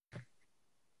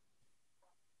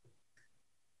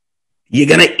You're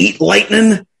going to eat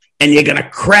lightning, and you're going to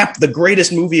crap the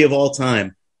greatest movie of all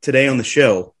time. Today on the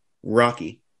show,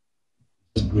 Rocky.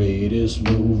 The greatest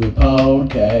movie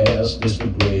podcast. It's the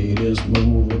greatest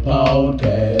movie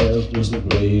podcast. It's the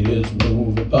greatest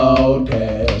movie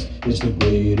podcast. It's the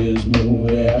greatest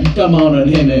movie. Come on and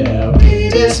hit me now.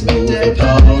 Greatest movie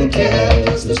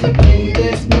podcast. It's the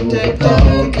greatest movie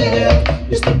podcast.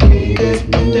 It's the greatest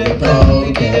movie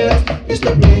podcast. It's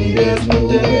the greatest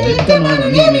movie. Come on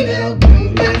and hit me now.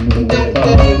 Greatest movie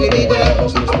podcast.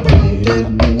 It's the greatest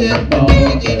movie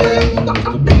podcast. It's the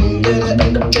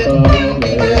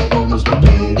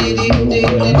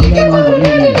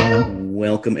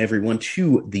Welcome, everyone,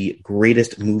 to the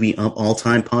greatest movie of all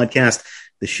time podcast,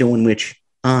 the show in which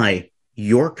I,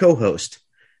 your co-host,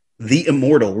 the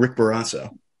immortal Rick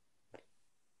Barrasso,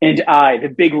 and I, the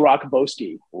big rock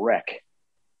Boski, Rick.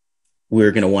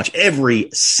 We're going to watch every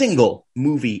single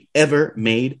movie ever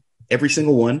made, every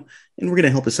single one, and we're going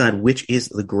to help decide which is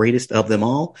the greatest of them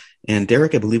all. And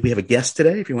Derek, I believe we have a guest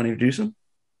today, if you want to introduce him.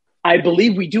 I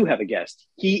believe we do have a guest.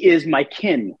 He is my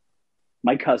kin,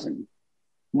 my cousin,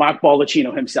 Mark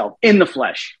Baldacchino himself, in the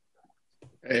flesh.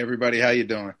 Hey, everybody. How you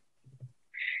doing?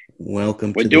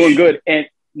 Welcome. We're doing good. And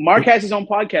Mark has his own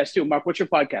podcast, too. Mark, what's your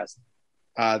podcast?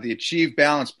 The Achieve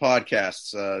Balance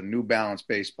Podcasts, New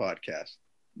Balance-based podcast.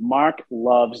 Mark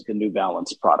loves the New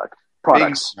Balance products.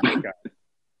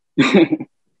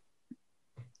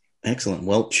 Excellent.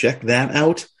 Well, check that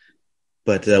out.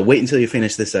 But wait until you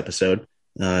finish this episode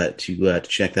to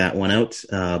check that one out.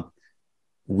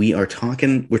 We're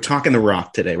talking The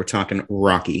Rock today. We're talking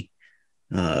Rocky.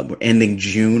 We're ending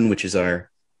June, which is our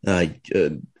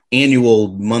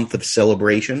annual month of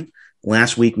celebration.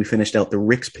 Last week we finished out the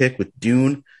Rick's pick with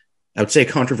Dune. I would say a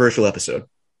controversial episode.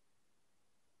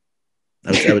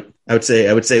 I would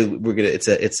say we're gonna.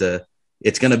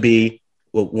 It's gonna be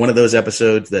one of those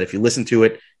episodes that if you listen to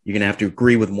it, you're gonna have to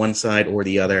agree with one side or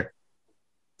the other.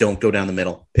 Don't go down the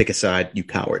middle. Pick a side, you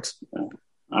cowards. All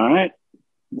right,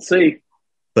 we'll see.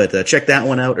 But check that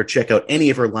one out, or check out any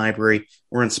of our library.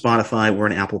 We're on Spotify, we're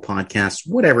on Apple Podcasts,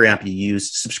 whatever app you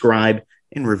use. Subscribe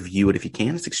and review it if you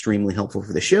can. It's extremely helpful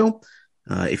for the show.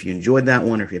 If you enjoyed that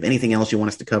one, or if you have anything else you want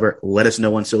us to cover, let us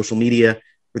know on social media.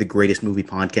 We're the Greatest Movie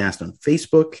Podcast on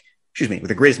Facebook. We're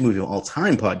the Greatest Movie of All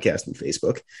Time Podcast on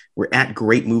Facebook. We're at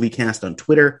Great Movie Cast on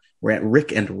Twitter. We're at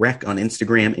Rick and Rec on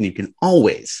Instagram. And you can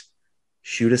always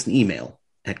shoot us an email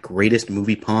at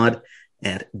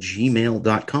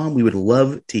greatestmoviepod@gmail.com. We would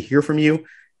love to hear from you.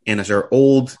 And as our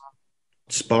old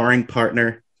sparring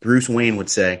partner, Bruce Wayne, would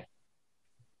say,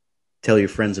 tell your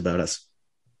friends about us.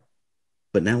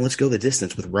 But now let's go the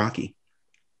distance with Rocky.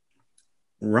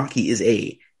 Rocky is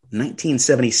a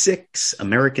 1976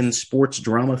 American sports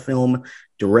drama film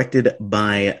directed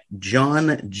by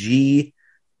John G.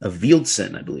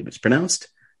 Avildsen, I believe it's pronounced.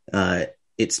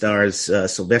 It stars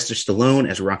Sylvester Stallone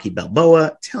as Rocky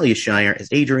Balboa, Talia Shire as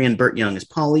Adrian, Burt Young as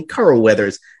Paulie, Carl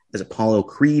Weathers as Apollo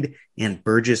Creed, and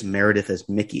Burgess Meredith as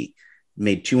Mickey.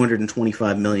 Made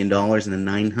 $225 million in a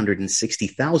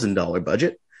 $960,000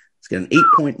 budget. It's got an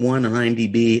 8.1 on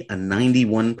IMDb, a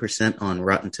 91% on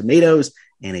Rotten Tomatoes,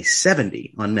 and a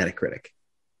 70 on Metacritic.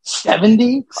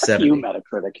 70? Fuck 70. You,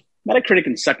 Metacritic. Metacritic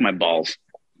can suck my balls.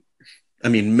 I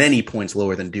mean, many points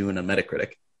lower than Dune on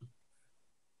Metacritic.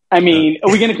 I mean,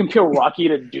 are we going to compare Rocky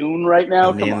to Dune right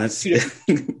now? Come on.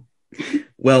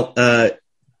 Well,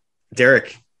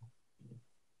 Derek,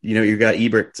 you got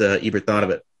Ebert. Ebert thought of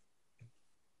it.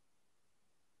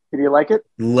 Did you like it?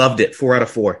 Loved it. 4 out of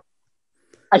 4.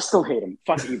 I still hate him.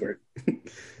 Fuck Ebert.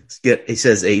 He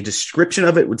says a description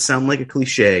of it would sound like a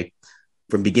cliche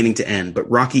from beginning to end,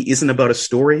 but Rocky isn't about a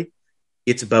story.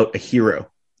 It's about a hero,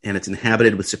 and it's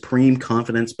inhabited with supreme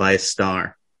confidence by a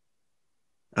star.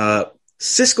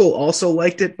 Siskel also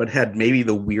liked it, but had maybe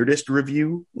the weirdest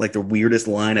review, like the weirdest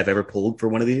line I've ever pulled for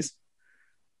one of these.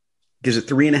 Gives it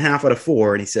 3.5 out of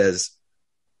 4, and he says,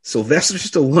 Sylvester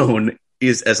Stallone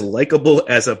is as likable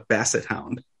as a basset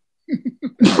hound.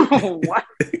 What?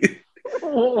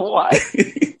 What?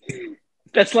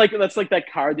 That's like that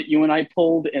card that you and I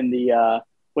pulled in the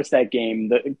what's that game?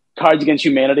 The Cards Against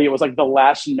Humanity. It was like the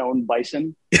last known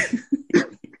bison.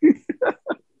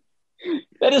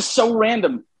 That is so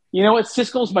random. You know what?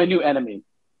 Siskel's my new enemy.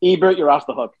 Ebert, you're off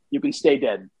the hook. You can stay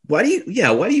dead. Why do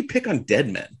you pick on dead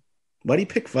men? Why do you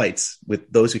pick fights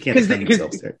with those who can't defend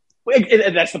themselves there?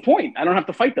 That's the point. I don't have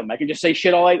to fight them. I can just say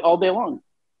shit all day long.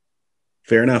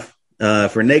 Fair enough.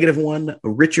 For -1,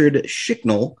 Richard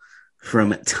Schicknell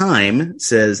from Time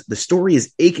says, the story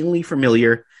is achingly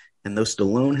familiar, and though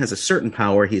Stallone has a certain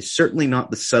power, he is certainly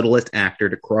not the subtlest actor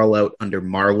to crawl out under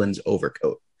Marlon's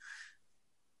overcoat.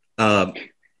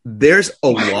 there's a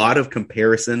lot of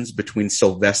comparisons between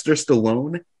Sylvester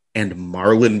Stallone and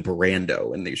Marlon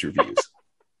Brando in these reviews.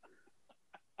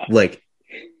 Like,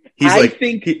 he's like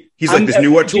this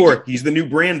new auteur. He's the new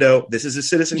Brando. This is a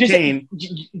Citizen Kane.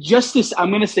 I'm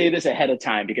going to say this ahead of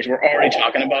time because we're already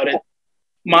talking about it.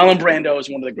 Marlon Brando is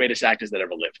one of the greatest actors that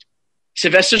ever lived.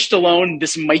 Sylvester Stallone,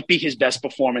 this might be his best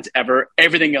performance ever.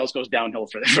 Everything else goes downhill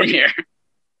from here.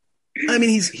 I mean,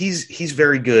 he's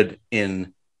very good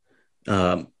in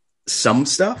some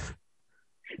stuff.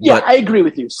 Yeah, I agree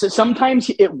with you. So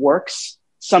sometimes it works.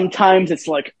 Sometimes it's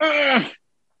like,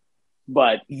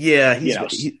 but yeah, I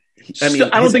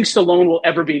don't think Stallone will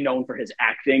ever be known for his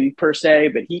acting per se,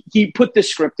 but he put this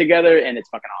script together and it's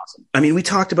fucking awesome. I mean, we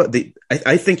talked about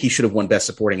I think he should have won Best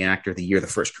Supporting Actor the year the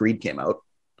first Creed came out.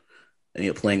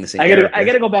 And playing the same. I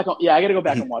gotta go back. I gotta go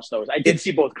back and watch those. I did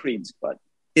see both Creeds, but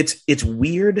it's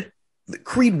weird.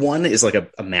 Creed 1 is like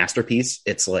a masterpiece.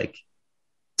 It's like,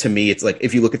 to me, it's like,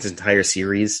 if you look at this entire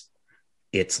series,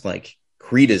 it's like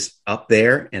Creed is up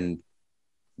there, and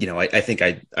I think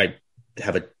I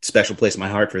have a special place in my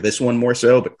heart for this one more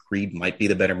so, but Creed might be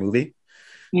the better movie.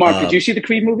 Mark, did you see the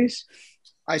Creed movies?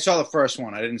 I saw the first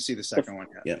one. I didn't see the second one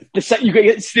yet. Yeah,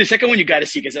 the second one you got to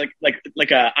see because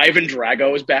like Ivan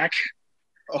Drago is back.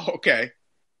 Oh, okay.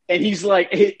 And he's like,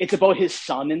 it's about his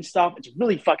son and stuff. It's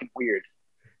really fucking weird.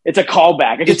 It's a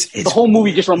callback. The whole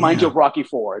movie just reminds you of Rocky IV.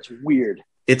 It's weird.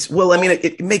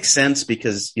 It makes sense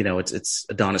because it's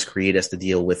Adonis Creed has to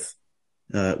deal with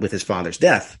his father's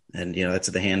death, and that's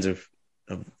at the hands of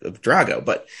Drago.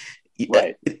 But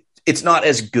right. It's not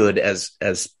as good as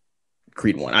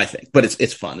Creed 1, I think. But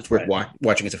it's fun. It's worth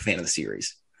watching as a fan of the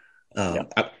series.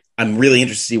 I'm really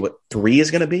interested to see what 3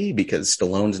 is going to be because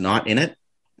Stallone's not in it.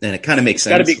 And it kind of makes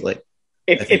sense.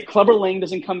 If Clubber Lang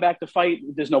doesn't come back to fight,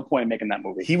 there's no point in making that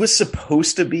movie. He was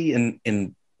supposed to be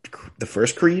in the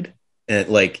first Creed,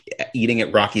 like eating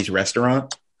at Rocky's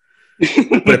restaurant,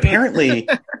 but apparently,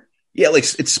 like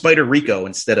it's Spider Rico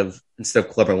instead of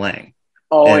Clubber Lang.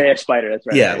 Oh, yeah, Spider. That's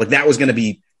right. Yeah, like that was going to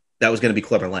be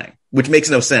Clubber Lang, which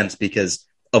makes no sense because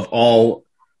of all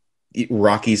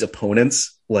Rocky's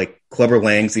opponents, like Clubber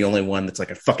Lang's the only one that's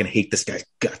like, I fucking hate this guy's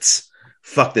guts.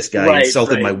 Fuck this guy. He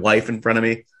insulted my wife in front of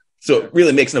me. So it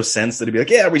really makes no sense that he'd be like,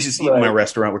 yeah, we should eat in my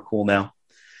restaurant. We're cool now.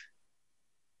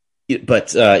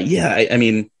 But I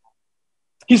mean,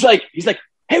 he's like,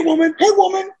 hey woman,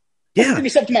 yeah, take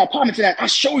me up to my apartment tonight. I'll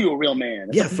show you a real man.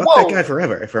 It's fuck that guy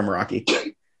forever from Rocky.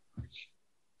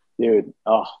 Dude,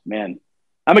 oh man,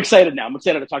 I'm excited now. I'm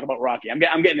excited to talk about Rocky. I'm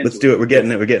getting into Let's do it. We're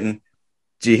getting.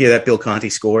 Do you hear that Bill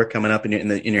Conti score coming up in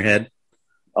your head?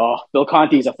 Oh, Bill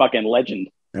Conti's a fucking legend.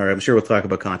 All right, I'm sure we'll talk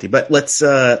about Conti, but let's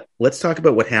talk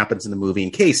about what happens in the movie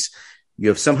in case you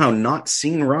have somehow not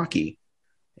seen Rocky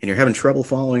and you're having trouble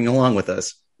following along with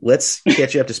us. Let's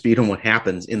catch you up to speed on what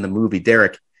happens in the movie.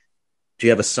 Derek, do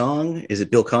you have a song? Is it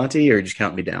Bill Conti or are you just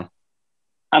counting me down?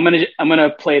 I'm gonna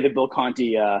play the Bill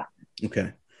Conti.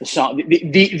 Okay. The song,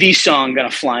 the song,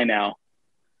 gonna fly now.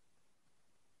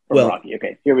 From Rocky.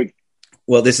 Okay, here we go.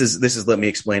 Well, this is. Let me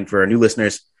explain for our new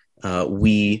listeners.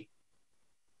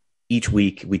 Each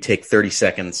week we take 30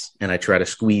 seconds and I try to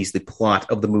squeeze the plot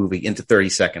of the movie into 30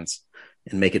 seconds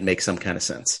and make it make some kind of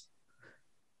sense.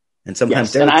 And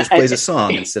sometimes Derek just plays a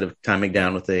song instead of timing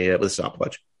down with a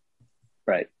stopwatch.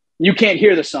 Right. You can't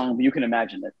hear the song, but you can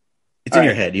imagine it. It's in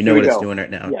your head. You know what it's doing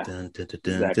right now. Yeah.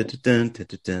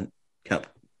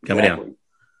 Coming down.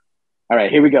 All right,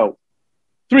 here we go.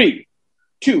 3,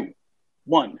 2,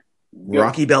 1.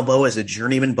 Rocky Balboa is a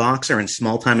journeyman boxer and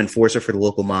small-time enforcer for the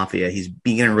local mafia. He's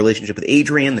beginning a relationship with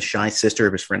Adrian, the shy sister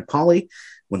of his friend Paulie,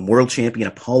 when world champion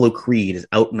Apollo Creed is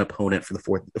out an opponent for the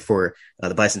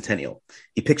bicentennial.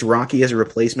 He picks Rocky as a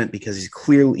replacement because he's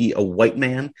clearly a white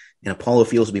man, and Apollo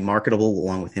feels to be marketable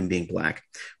along with him being black.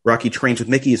 Rocky trains with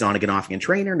Mickey, his on-again, off-again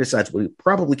trainer, and decides he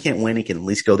probably can't win. He can at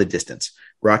least go the distance.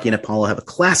 Rocky and Apollo have a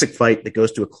classic fight that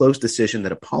goes to a close decision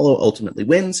that Apollo ultimately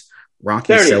wins.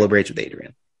 Rocky celebrates with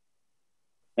Adrian.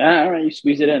 Yeah, all right, you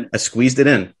squeezed it in. I squeezed it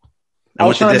in. I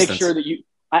was trying to make sure that you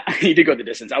did go the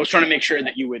distance. I was trying to make sure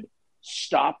that you would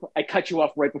stop. I cut you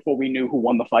off right before we knew who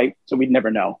won the fight, so we'd never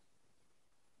know.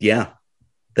 Yeah,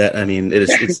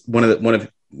 it's one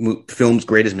of film's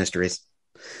greatest mysteries.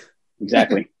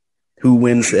 Exactly. Who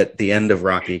wins at the end of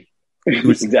Rocky?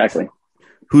 Exactly.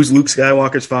 Who's Luke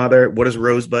Skywalker's father? What does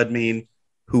Rosebud mean?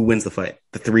 Who wins the fight?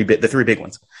 The three big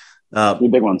ones. 3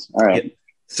 big ones. All right. Yeah.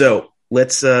 So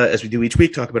let's, as we do each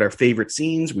week, talk about our favorite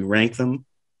scenes. We rank them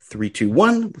 3, 2,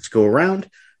 1. Let's go around.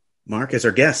 Mark, as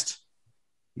our guest,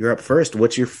 you're up first.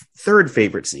 What's your third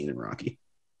favorite scene in Rocky?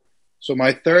 So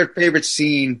my third favorite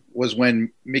scene was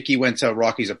when Mickey went to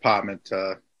Rocky's apartment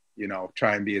to,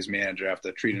 try and be his manager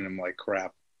after treating him like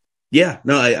crap. Yeah,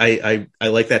 no, I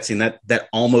like that scene. That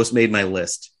almost made my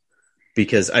list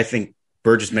because I think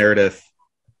Burgess Meredith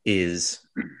is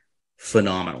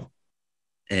phenomenal,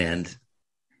 and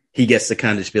he gets to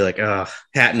kind of just be like,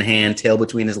 hat in hand, tail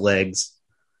between his legs,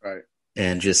 right?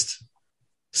 And just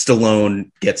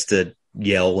Stallone gets to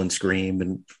yell and scream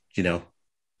and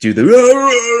do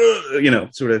the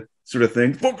sort of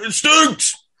thing. Fucking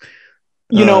stinks.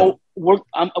 We're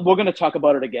going to talk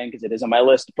about it again because it is on my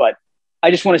list, but I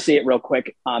just want to say it real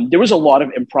quick. There was a lot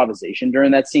of improvisation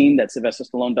during that scene that Sylvester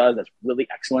Stallone does that's really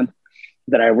excellent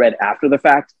that I read after the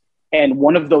fact. And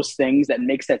one of those things that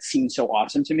makes that scene so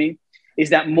awesome to me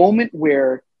is that moment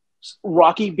where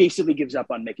Rocky basically gives up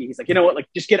on Mickey. He's like, you know what, like,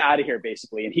 just get out of here,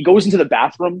 basically. And he goes into the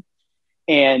bathroom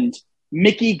and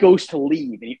Mickey goes to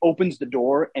leave and he opens the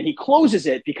door and he closes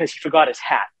it because he forgot his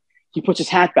hat. He puts his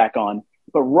hat back on,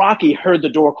 but Rocky heard the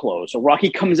door close. So Rocky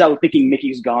comes out thinking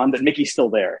Mickey's gone, but Mickey's still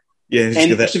there. Yeah,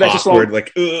 and that awkward, Stallone,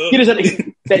 like, he does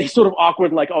that sort of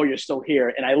awkward, like, oh, you're still here.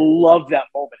 And I love that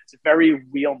moment. It's a very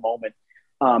real moment.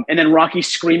 And then Rocky's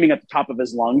screaming at the top of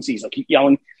his lungs. He's like, keep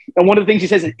yelling. And one of the things he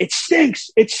says is, it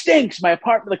stinks. My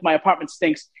apartment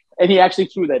stinks. And he actually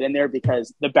threw that in there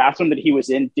because the bathroom that he was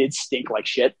in did stink like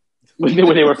shit when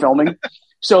they were filming.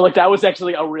 So like that was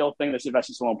actually a real thing that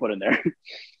Sylvester Stallone put in there.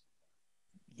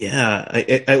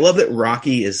 Yeah. I love that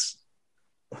Rocky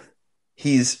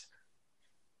he's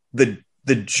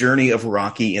the journey of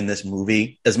Rocky in this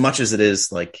movie, as much as it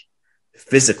is like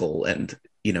physical and,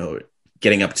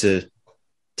 getting up to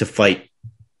fight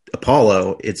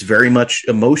Apollo, it's very much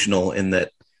emotional in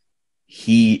that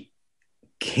he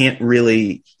doesn't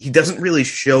really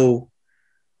show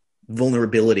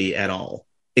vulnerability at all,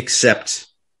 except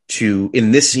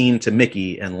in this scene to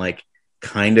Mickey and like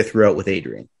kind of throughout with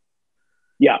Adrian.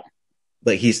 Yeah.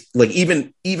 Like he's like,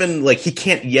 even like he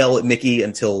can't yell at Mickey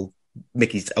until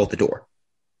Mickey's out the door.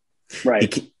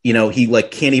 Right. He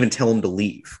like can't even tell him to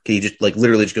leave. He just like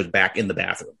literally just goes back in the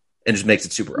bathroom and just makes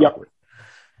it super awkward.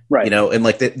 Right. And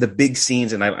like the big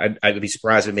scenes, and I would be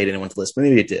surprised if it made anyone's list, but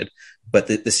maybe it did. But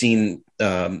the scene,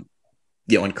 on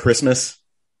Christmas,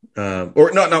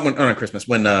 or not on Christmas,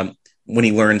 when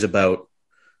he learns about,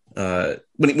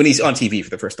 when he's on TV for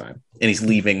the first time and he's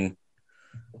leaving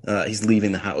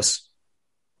the house.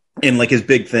 And like his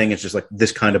big thing is just like,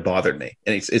 this kind of bothered me.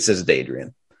 And it says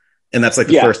Adrian. And that's like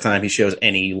the first time he shows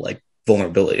any like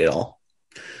vulnerability at all.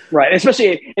 Right.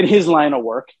 Especially in his line of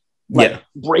work, like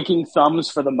breaking thumbs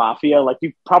for the mafia. Like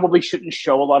you probably shouldn't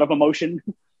show a lot of emotion.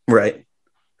 Right.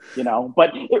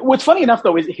 But what's funny enough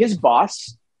though, is his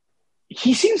boss,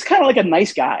 he seems kind of like a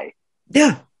nice guy.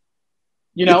 Yeah.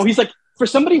 He's like, for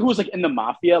somebody who's like in the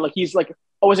mafia, like he's like,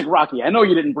 oh, it's like Rocky, I know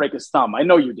you didn't break his thumb. I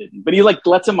know you didn't. But he like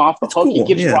lets him off the hook. Cool. He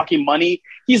gives Rocky money.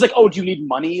 He's like, oh, do you need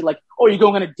money? Like, oh, you're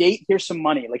going on a date? Here's some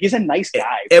money. Like he's a nice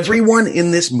guy. Everyone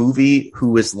in this movie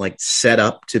who is like set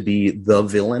up to be the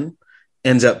villain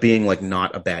ends up being like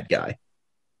not a bad guy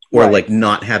or like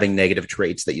not having negative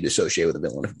traits that you'd associate with a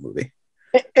villain of a movie.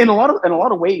 In a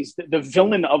lot of ways, the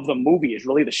villain of the movie is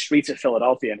really the streets of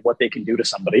Philadelphia and what they can do to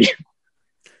somebody.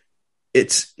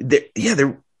 It's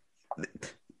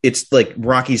like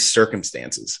Rocky's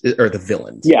circumstances are the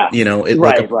villains. Yeah.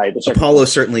 Right. Apollo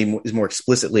certainly is more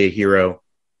explicitly a hero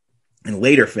in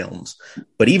later films,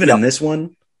 but even in this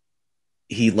one,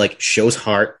 he like shows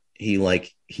heart. He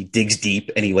digs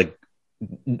deep and he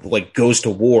like goes to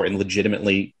war and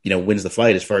legitimately, wins the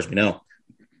fight as far as we know.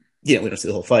 We don't see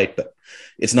the whole fight, but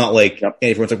it's not like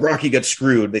everyone's like Rocky got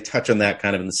screwed. They touch on that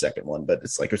kind of in the second one, but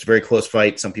it's like, it's a very close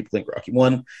fight. Some people think Rocky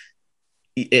won.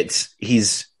 He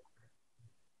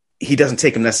doesn't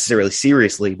take him necessarily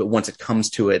seriously, but once it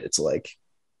comes to it, it's like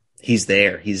he's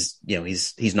there. He's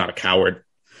not a coward.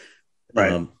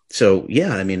 Right. So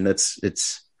yeah, I mean, that's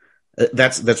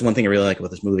one thing I really like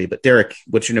about this movie. But Derek,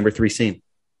 what's your number 3 scene?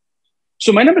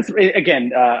 So my number 3,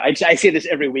 again, I say this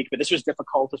every week, but this was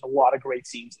difficult. There's a lot of great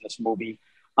scenes in this movie.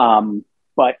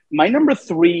 But my number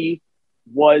 3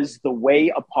 was the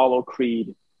way Apollo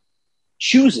Creed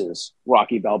chooses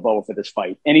Rocky Balboa for this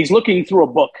fight. And he's looking through a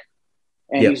book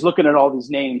and he's looking at all these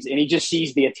names and he just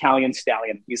sees the Italian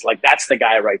stallion. He's like, that's the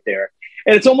guy right there.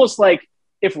 And it's almost like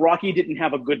if Rocky didn't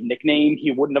have a good nickname,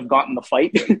 he wouldn't have gotten the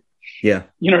fight. Yeah.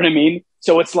 You know what I mean?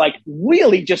 So it's like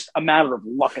really just a matter of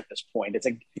luck at this point. It's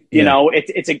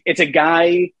it's a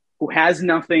guy who has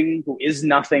nothing, who is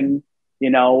nothing,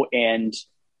 and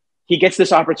he gets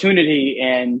this opportunity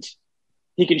and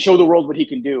he can show the world what he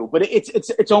can do. But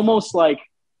it's almost like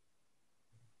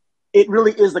it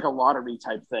really is like a lottery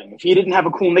type thing. If he didn't have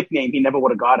a cool nickname, he never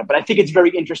would have got it. But I think it's very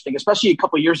interesting, especially a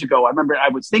couple of years ago. I remember I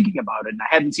was thinking about it and I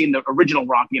hadn't seen the original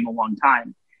Rocky in a long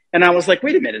time. And I was like,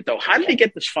 wait a minute, though. How did he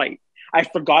get this fight? I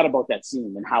forgot about that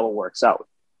scene and how it works out.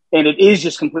 And it is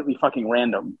just completely fucking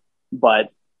random. But,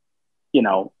 you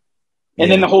know,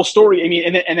 and then the whole story, I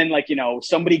mean, and then like, you know,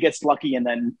 somebody gets lucky and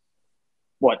then,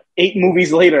 8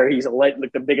 movies later, he's like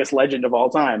the biggest legend of all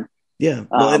time. Yeah.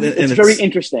 Well, and it's very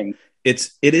interesting.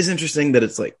 It is interesting that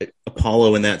it's like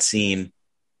Apollo in that scene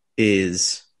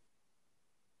is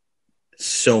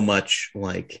so much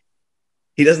like,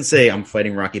 he doesn't say I'm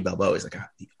fighting Rocky Balboa. He's like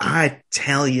the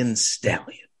Italian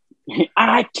stallion.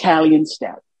 Italian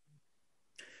stallion.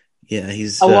 Yeah,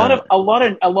 he's a lot.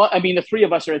 I mean, the three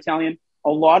of us are Italian. A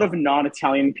lot of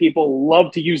non-Italian people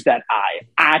love to use that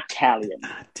Italian.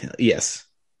 Yes,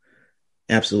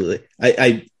 absolutely.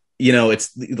 I you know,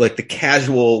 it's like the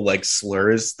casual like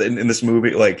slurs in this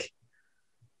movie, like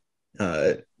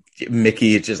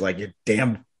Mickey. It's just like, you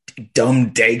damn dumb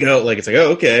Dago. Like, it's like,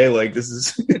 oh, okay, like this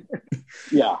is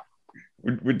yeah,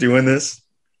 we're doing this.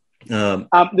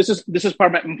 This is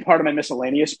part of my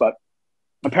miscellaneous, but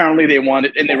apparently they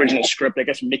wanted in the original script. I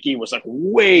guess Mickey was like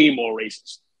way more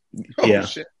racist. Yeah,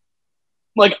 shit.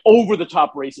 Like over the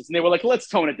top racist, and they were like, let's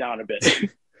tone it down a bit.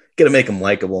 Gotta make him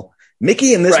likable.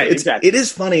 Mickey in this, right, exactly. It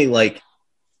is funny, like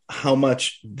how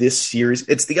much this series.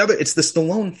 It's the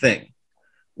Stallone thing,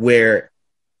 where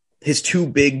his two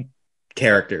big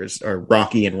characters are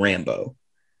Rocky and Rambo.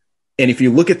 And if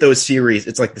you look at those series,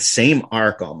 it's like the same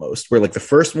arc almost, where like the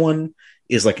first one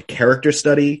is like a character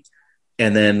study,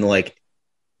 and then like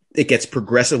it gets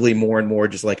progressively more and more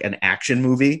just like an action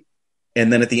movie.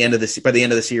 And then by the end of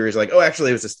the series, like, oh,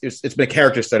 actually, it's been a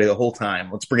character study the whole time.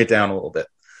 Let's bring it down a little bit.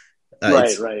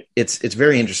 Right. It's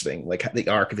very interesting, like the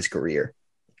arc of his career.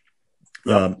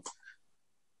 Yep.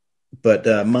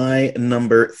 But my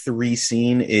number 3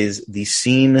 scene is the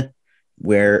scene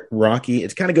where Rocky,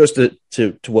 it kind of goes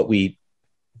to what we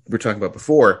were talking about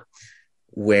before,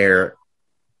 where,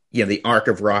 you know, the arc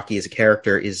of Rocky as a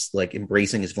character is like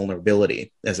embracing his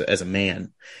vulnerability as a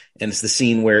man. And it's the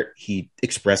scene where he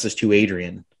expresses to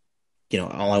Adrian, you know,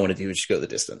 all I want to do is just go the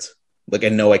distance. Like, I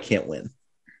know I can't win.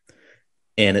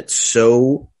 And it's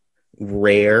so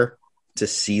rare to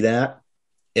see that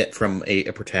from a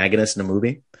protagonist in a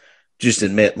movie. Just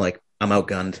admit, like, I'm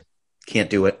outgunned, can't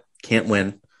do it, can't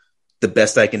win. The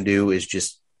best I can do is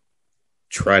just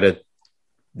try to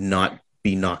not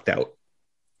be knocked out.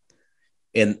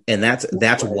 And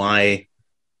that's why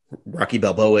Rocky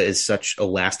Balboa is such a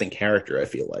lasting character, I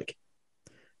feel like.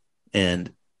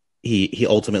 And he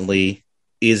ultimately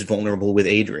is vulnerable with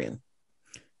Adrian,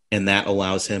 and that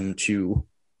allows him to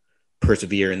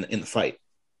persevere in the fight.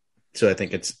 So I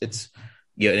think it's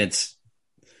yeah, and it's,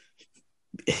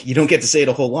 you don't get to say it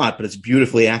a whole lot, but it's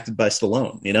beautifully acted by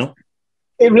Stallone, you know?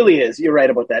 It really is. You're right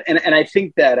about that. And I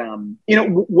think that, you know,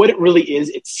 what it really is,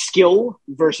 it's skill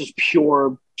versus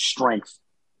pure strength,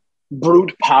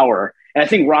 brute power. And I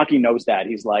think Rocky knows that.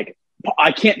 He's like,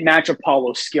 I can't match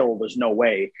Apollo's skill. There's no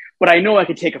way. But I know I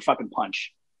could take a fucking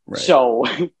punch. Right. So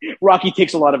Rocky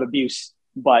takes a lot of abuse,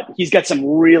 but he's got some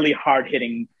really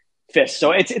hard-hitting fists.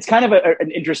 So it's kind of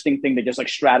an interesting thing to just like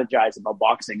strategize about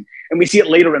boxing. And we see it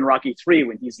later in Rocky 3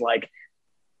 when he's like,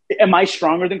 am I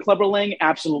stronger than Clubber Lang?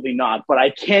 Absolutely not. But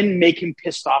I can make him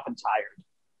pissed off and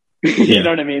tired. You know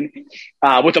what I mean?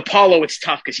 With Apollo, it's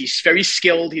tough because he's very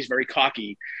skilled. He's very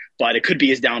cocky, but it could be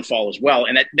his downfall as well.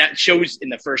 And that shows in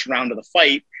the first round of the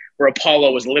fight where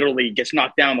Apollo gets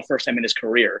knocked down the first time in his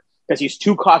career because he's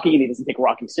too cocky and he doesn't take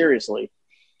Rocky seriously.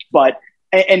 But,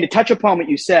 and to touch upon what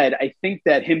you said, I think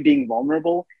that him being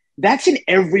vulnerable, that's in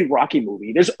every Rocky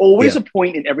movie. There's always a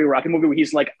point in every Rocky movie where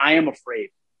he's like, I am afraid.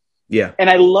 Yeah. And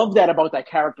I love that about that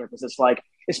character because it's like,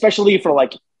 especially for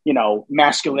like, you know,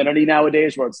 masculinity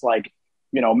nowadays where it's like,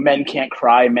 you know, men can't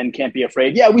cry, men can't be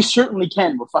afraid. Yeah, we certainly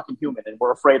can. We're fucking human and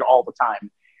we're afraid all the time.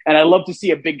 And I love to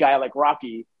see a big guy like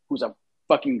Rocky, who's a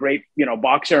fucking great, you know,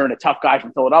 boxer and a tough guy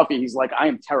from Philadelphia. He's like, I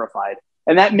am terrified.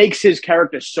 And that makes his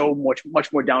character so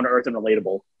much more down to earth and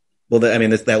relatable. Well,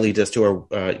 that leads us to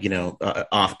our, you know,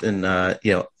 often,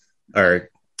 you know, our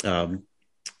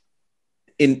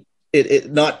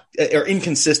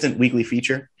inconsistent weekly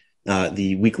feature,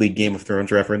 the weekly Game of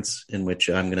Thrones reference, in which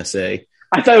I'm going to say,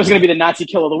 I thought it was going to be the Nazi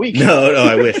kill of the week. No,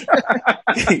 I wish.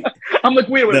 I'm like,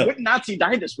 wait, what Nazi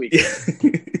died this week?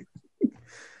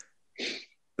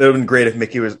 That would have been great if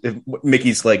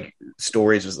Mickey's like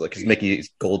stories was like, because Mickey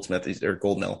Goldsmith or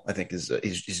Goldmill, I think is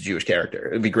he's a Jewish character.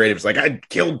 It'd be great if it's like, I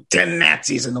killed 10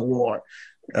 Nazis in the war.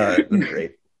 That'd be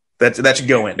great. That should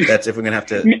go in. That's if we're gonna have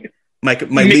to. My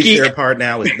least favorite part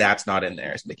now is that's not in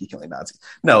there. It's Mickey killing Nazis.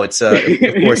 No, it's of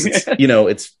course it's, you know,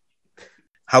 it's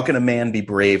how can a man be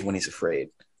brave when he's afraid?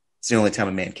 It's the only time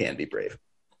a man can be brave.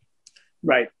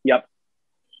 Right. Yep.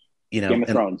 you know, Game of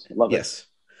Thrones. Love it. yes.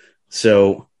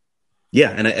 So, yeah,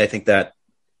 and I think that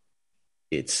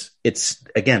it's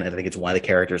again, I think it's why the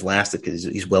character's lasted, because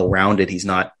he's well rounded. He's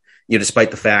not, you know,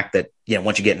 despite the fact that, you know,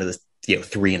 once you get into the, you know,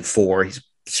 3 and 4, he's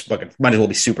fucking might as well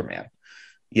be Superman,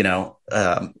 you know.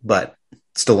 But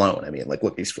Stallone, I mean, like,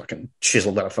 look, he's fucking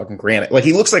chiseled out of fucking granite. Like,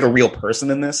 he looks like a real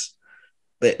person in this,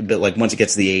 but like once it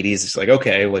gets to the 80s, it's like,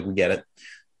 okay, like, we get it.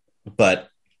 But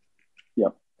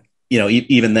yep, you know,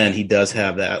 even then, he does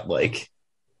have that, like,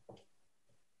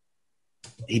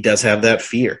 he does have that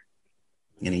fear,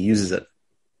 and he uses it.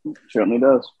 Certainly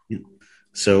does.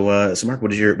 So, Mark,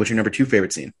 what's your number 2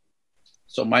 favorite scene?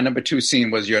 So my number 2 scene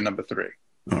was your number 3.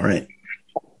 All right.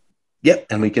 Yep,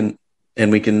 and we can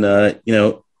you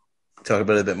know, talk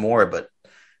about it a bit more, but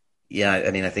yeah,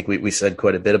 I mean, I think we said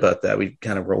quite a bit about that. We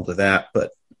kind of rolled with that,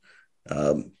 but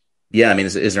yeah, I mean,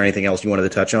 is there anything else you wanted to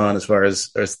touch on as far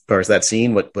as that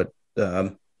scene? What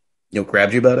you know,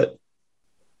 grabbed you about it?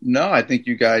 No, I think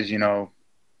you guys, you know,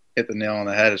 hit the nail on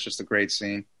the head. It's just a great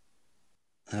scene.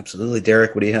 Absolutely.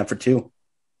 Derek, what do you have for 2?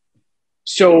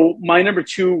 So my number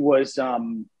 2 was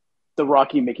the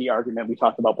Rocky Mickey argument we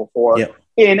talked about before. Yep.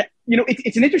 And, you know,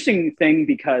 it's an interesting thing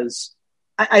because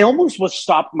I almost was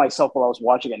stopped myself while I was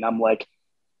watching it. And I'm like,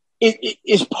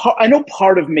 I know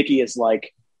part of Mickey is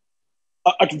like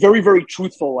a very, very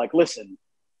truthful, like, listen,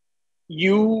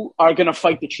 you are going to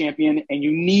fight the champion and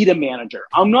you need a manager.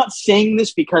 I'm not saying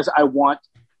this because I want,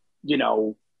 you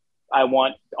know, I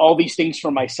want all these things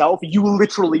for myself. You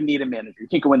literally need a manager. You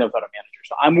can't go in there without a manager.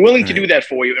 So I'm willing to do that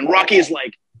for you. And Rocky is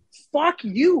like, fuck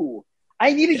you.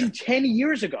 I needed you 10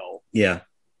 years ago. Yeah.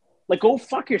 Like, go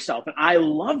fuck yourself. And I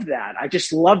love that. I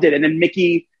just loved it. And then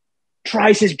Mickey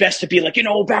tries his best to be like, you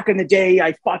know, back in the day,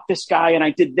 I fought this guy and I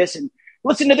did this and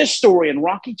listen to this story. And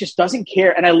Rocky just doesn't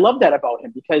care. And I love that about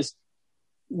him because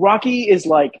Rocky is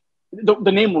like,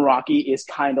 the name Rocky is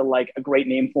kind of like a great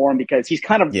name for him because he's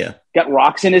kind of got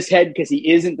rocks in his head because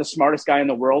he isn't the smartest guy in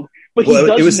the world. But he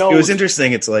does know. It was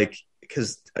interesting. It's like,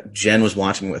 because Jen was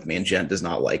watching with me and Jen does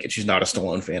not like it. She's not a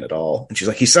Stallone fan at all. And she's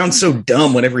like, he sounds so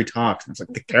dumb whenever he talks. And it's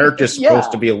like, the character's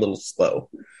supposed to be a little slow.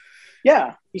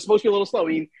 Yeah, he's supposed to be a little slow. I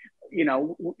mean, you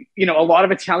know, a lot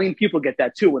of Italian people get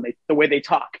that too when the way they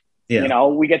talk. Yeah. You know,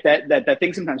 we get that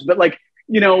thing sometimes. But like,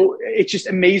 you know, it's just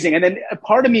amazing. And then a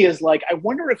part of me is like, I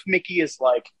wonder if Mickey is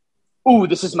like, ooh,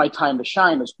 this is my time to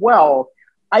shine as well.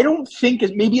 I don't think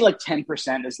maybe like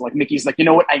 10% is like Mickey's like, you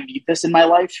know what, I need this in my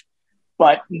life.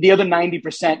 But the other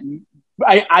 90%,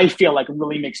 I feel like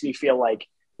really makes me feel like,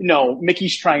 no,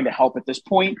 Mickey's trying to help at this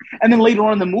point. And then later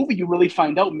on in the movie, you really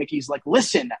find out Mickey's like,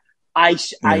 listen, I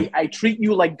treat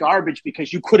you like garbage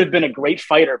because you could have been a great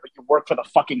fighter, but you work for the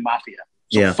fucking mafia.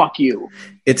 So fuck you.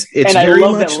 It's and very I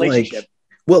love much that relationship. like,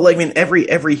 well, I mean,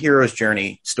 every hero's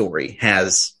journey story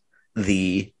has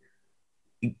the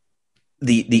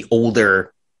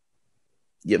older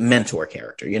mentor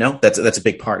character, you know, that's a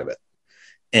big part of it.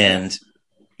 And,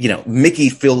 you know, Mickey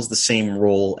fills the same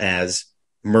role as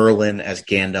Merlin, as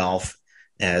Gandalf,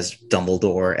 as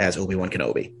Dumbledore, as Obi-Wan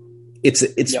Kenobi.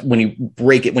 It's when you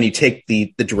break it, when you take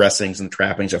the dressings and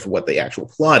trappings of what the actual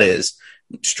plot is,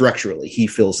 structurally, he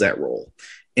fills that role.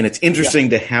 And it's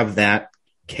interesting to have that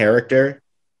character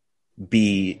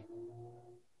be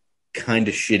kind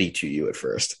of shitty to you at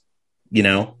first, you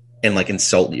know, and like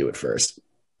insult you at first.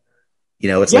 You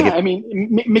know, it's like, I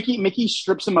mean, Mickey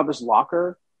strips him of his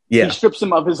locker. Yeah. He strips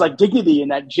him of his like dignity in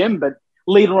that gym. But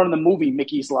later on in the movie,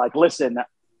 Mickey's like, listen,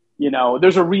 you know,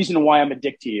 there's a reason why I'm a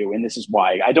dick to you. And this is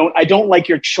why I don't like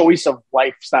your choice of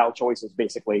lifestyle choices,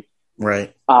 basically.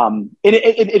 Right.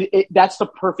 That's the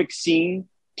perfect scene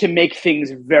to make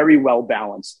things very well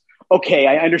balanced. Okay,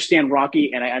 I understand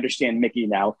Rocky and I understand Mickey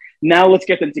now. Now let's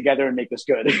get them together and make this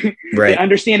good. Right. They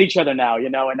understand each other now, you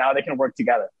know, and now they can work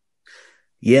together.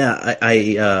 Yeah,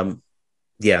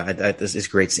 this is a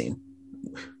great scene.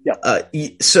 Yeah.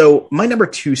 So my number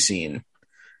 2 scene.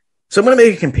 So I'm going to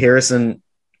make a comparison,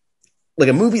 like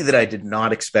a movie that I did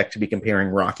not expect to be comparing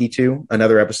Rocky to.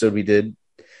 Another episode we did,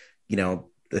 you know,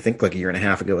 I think like a year and a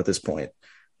half ago at this point.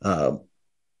 Well,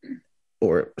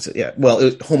 it was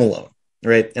Home Alone,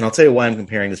 right? And I'll tell you why I'm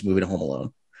comparing this movie to Home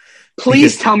Alone.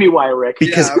 Please tell me why, Rick.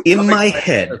 Because in my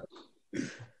head,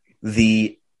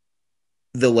 the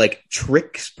like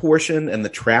tricks portion and the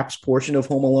traps portion of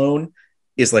Home Alone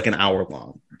is like an hour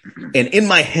long. And in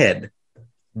my head,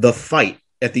 the fight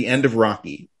at the end of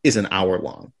Rocky is an hour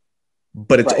long,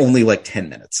 but it's only like 10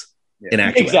 minutes in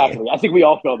actuality. Exactly. I think we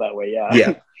all feel that way. Yeah.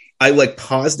 Yeah. I like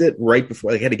paused it right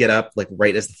before I had to get up, like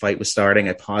right as the fight was starting.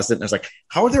 I paused it and I was like,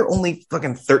 how are there only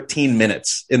fucking 13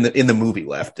 minutes in the movie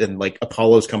left? And like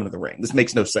Apollo's coming to the ring. This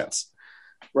makes no sense.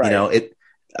 Right. You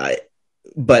know,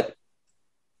 but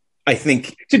I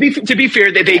think to be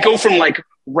fair, they go from like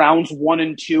rounds 1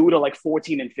 and 2 to like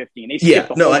 14 and 15. They skip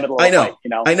the whole middle of the fight, you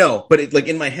know? I know, but it, like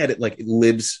in my head, it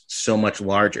lives so much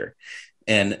larger,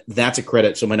 and that's a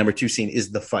credit. So my number 2 scene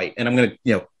is the fight, and I'm gonna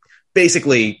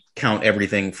basically count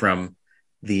everything from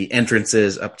the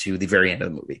entrances up to the very end of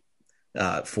the movie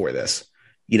for this.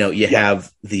 You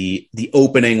have the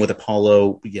opening with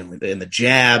Apollo, and the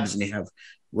jabs, and you have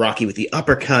Rocky with the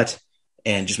uppercut,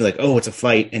 and just be like, oh, it's a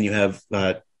fight, and you have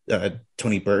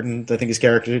Tony Burton, I think his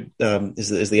character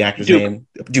is the actor's name.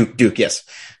 Duke, yes.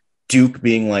 Duke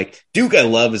being like, Duke I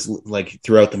love is like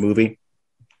throughout the movie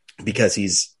because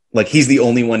he's the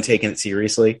only one taking it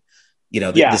seriously.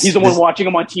 He's the one watching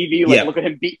him on TV. Like, look at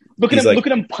him look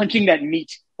at him punching that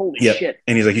meat. Holy shit.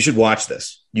 And he's like, you should watch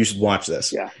this.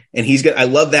 Yeah. And I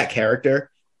love that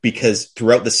character because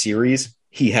throughout the series,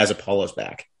 he has Apollo's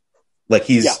back. Like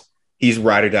he's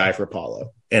ride or die for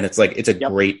Apollo. And it's like, it's a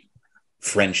great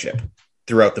friendship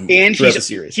throughout the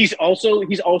series. He's also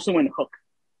in Hook.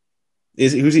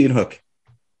 Who's he in Hook?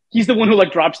 He's the one who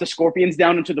like drops the scorpions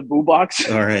down into the boo box.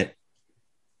 All right.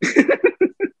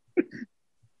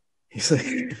 He's like,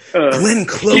 Glenn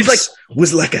Close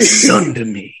was like a son to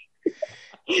me.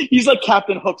 He's like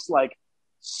Captain Hook's like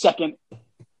second,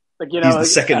 he's the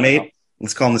second mate.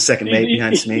 Let's call him the second mate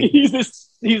behind Smee. He's the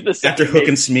second after Hook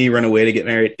and Smee run away to get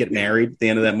married at the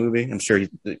end of that movie. I'm sure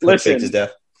Hook faked his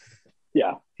death.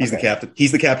 Yeah, he's the captain.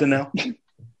 He's the captain now.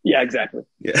 Yeah, exactly.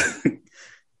 Yeah.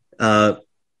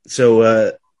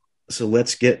 So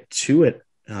let's get to it.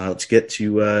 Let's get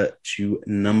to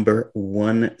number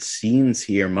 1 scenes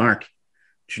here. Mark,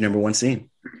 what's your number 1 scene?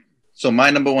 So my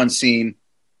number 1 scene,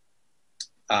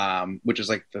 which is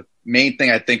like the main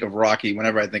thing I think of Rocky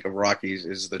whenever I think of Rockies,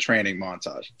 is the training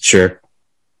montage. Sure.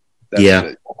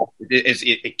 It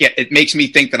makes me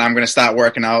think that I'm going to start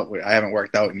working out. I haven't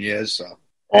worked out in years. So.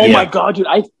 Oh my God, dude.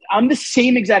 I'm the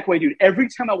same exact way, dude. Every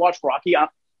time I watch Rocky,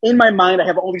 in my mind, I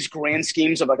have all these grand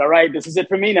schemes of like, all right, this is it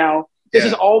for me now. This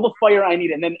is all the fire I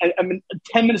need. And then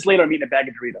 10 minutes later, I'm eating a bag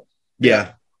of Doritos.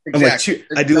 Yeah. Exactly.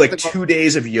 I do like 2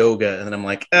 days of yoga, and then I'm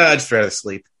like, I'd just rather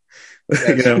sleep.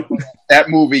 That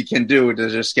movie can do to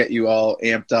just get you all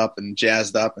amped up and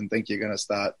jazzed up and think you're going to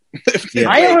start.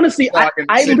 I honestly,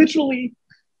 I literally,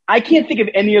 I can't think of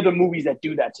any other movies that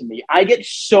do that to me. I get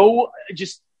so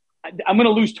I'm going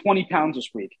to lose 20 pounds this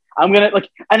week. I'm going to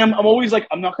and I'm always like,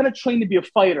 I'm not going to train to be a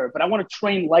fighter, but I want to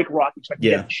train like Rocky so I can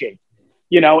get in shape.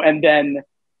 And then,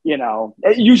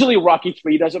 usually Rocky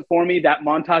 3 does it for me. That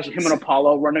montage of him and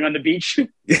Apollo running on the beach.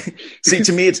 See,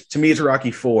 to me, it's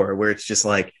Rocky 4, where it's just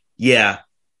like,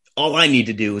 all I need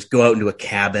to do is go out into a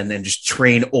cabin and just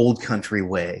train old country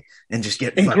way and just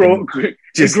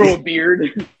grow a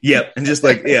beard. Yep. And just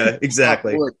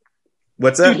exactly.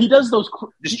 What's that? Dude, he does those.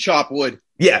 Just chop wood.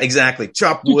 Yeah, exactly.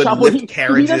 Chop wood, lift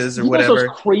carriages or whatever. He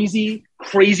does those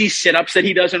crazy sit-ups that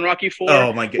he does in Rocky 4.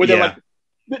 Oh my God. Where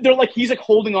they're like he's like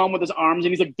holding on with his arms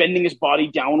and he's like bending his body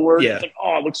downward. Yeah. It's like,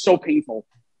 it looks so painful.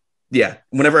 Yeah.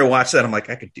 Whenever I watch that, I'm like,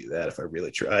 I could do that if I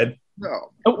really tried.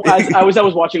 No. I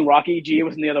was watching Rocky. Gia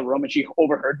was in the other room and she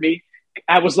overheard me.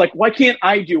 I was like, why can't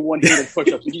I do one-handed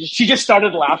push-ups? She just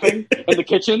started laughing in the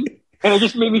kitchen, and it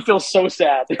just made me feel so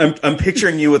sad. I'm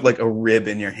picturing you with like a rib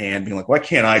in your hand, being like, why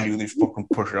can't I do these fucking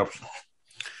push-ups?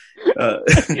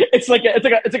 It's like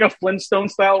a Flintstone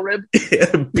style rib.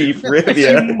 Yeah, beef rib.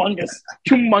 It's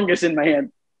humongous in my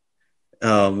hand.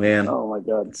 Oh man. Oh my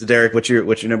God. So Derek, what's your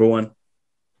number 1?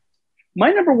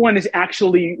 My number 1 is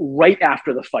actually right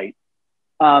after the fight,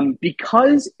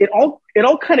 because it all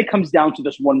kind of comes down to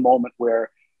this one moment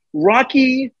where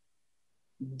Rocky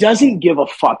doesn't give a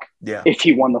fuck if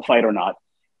he won the fight or not.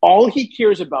 All he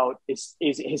cares about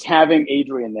is having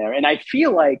Adrian there, and I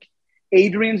feel like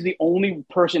Adrian's the only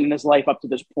person in his life up to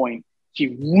this point he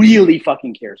really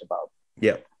fucking cares about.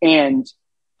 Yeah. And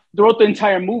throughout the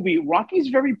entire movie, Rocky's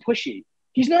very pushy.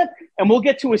 He's not, and we'll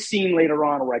get to a scene later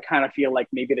on where I kind of feel like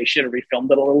maybe they should have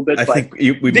refilmed it a little bit. I think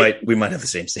we might have the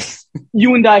same scene.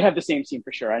 You and I have the same scene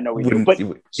for sure. I know we do. But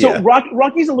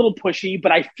Rocky's a little pushy,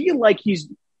 but I feel like he's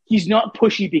not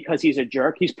pushy because he's a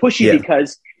jerk. He's pushy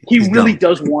because he's really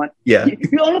dumb. Does want. Yeah. I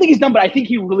don't think he's dumb, but I think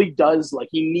he really does. Like,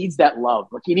 he needs that love.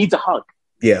 Like, he needs a hug.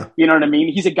 Yeah. You know what I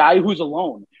mean? He's a guy who's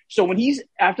alone. So when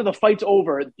after the fight's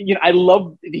over, I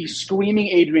love the screaming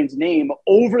Adrian's name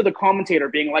over the commentator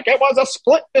being like, it was a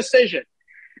split decision.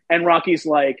 And Rocky's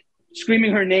like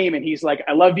screaming her name. And he's like,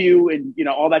 I love you. And,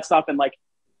 all that stuff. And like,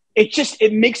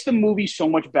 it makes the movie so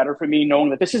much better for me knowing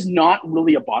that this is not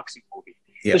really a boxing movie.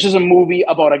 Yeah. This is a movie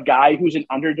about a guy who's an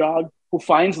underdog who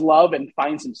finds love and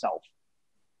finds himself.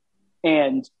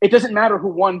 And it doesn't matter who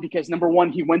won because, number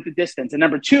one, he went the distance. And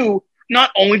number two, not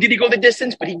only did he go the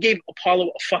distance, but he gave Apollo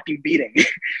a fucking beating.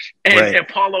 And Right.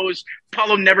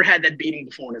 Apollo never had that beating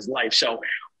before in his life. So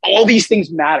all these things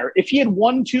matter. If he had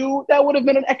won 2, that would have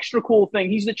been an extra cool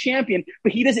thing. He's the champion,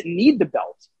 but he doesn't need the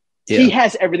belt. Yeah. He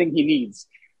has everything he needs.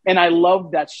 And I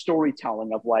love that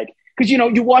storytelling of like, because,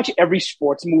 you watch every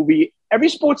sports movie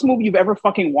you've ever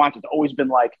fucking watched has always been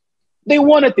like, they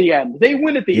won at the end. They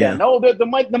win at the end. Oh, the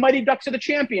Mighty Ducks are the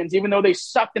champions, even though they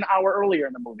sucked an hour earlier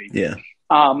in the movie. Yeah.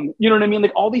 You know what I mean?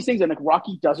 Like all these things, and like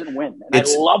Rocky doesn't win. And I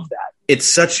love that. It's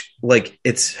such like,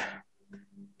 it's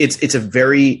a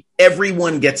very,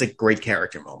 everyone gets a great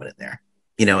character moment in there.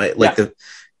 You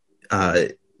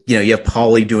have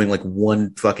Paulie doing like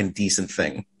one fucking decent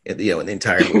thing, in the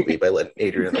entire movie by letting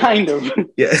Adrian. Kind of.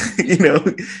 Yeah.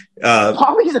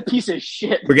 Paulie's a piece of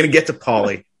shit. We're going to get to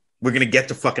Paulie. We're going to get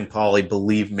to fucking Paulie.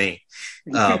 Believe me.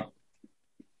 Yeah.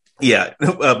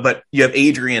 But you have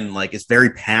Adrian, like, is very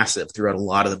passive throughout a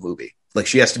lot of the movie. Like,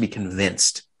 she has to be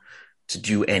convinced to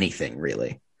do anything,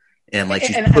 really. And, like,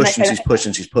 she's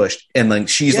pushed. And, like,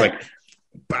 she's, like,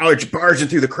 barging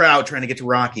through the crowd trying to get to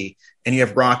Rocky. And you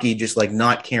have Rocky just, like,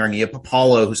 not caring. You have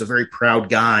Apollo, who's a very proud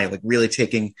guy, like, really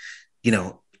taking,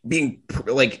 being,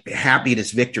 like, happy at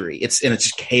his victory. It's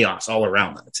just chaos all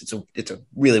around them. It's a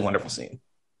really wonderful scene.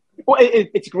 Well,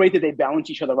 it's great that they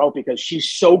balance each other out because she's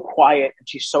so quiet and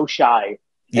she's so shy.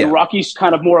 Yeah. And Rocky's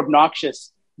kind of more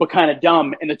obnoxious, but kind of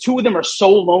dumb. And the two of them are so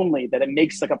lonely that it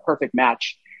makes like a perfect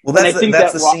match. Well, that's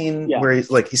the scene where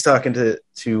he's talking to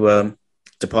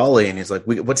Paulie and he's like,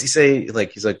 what's he say?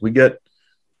 Like, he's like, we got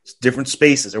different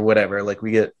spaces or whatever. Like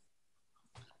we get.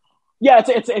 Yeah.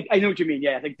 It's I know what you mean.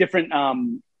 Yeah. It's like different.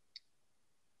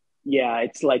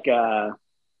 It's like,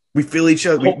 we feel each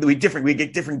other. We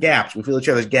get different gaps. We feel each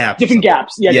other's gaps. Different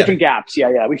gaps. Yeah, different gaps.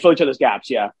 Yeah. We fill each other's gaps.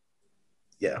 Yeah.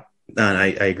 Yeah. No, and I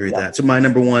agree with that. So my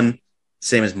number one,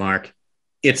 same as Mark,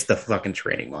 it's the fucking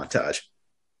training montage.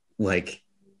 Like,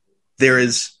 there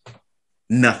is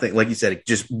nothing, like you said, it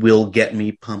just will get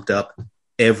me pumped up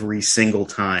every single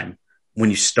time when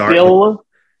you start. Bill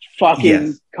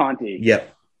fucking Conti.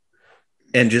 Yep.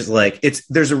 And just like,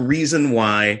 there's a reason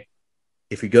why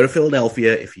if you go to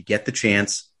Philadelphia, if you get the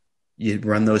chance, you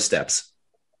run those steps.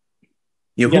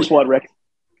 Guess what, Rick?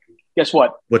 Guess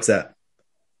what? What's that?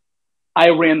 I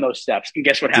ran those steps, and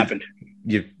guess what happened?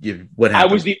 What happened?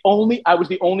 I was the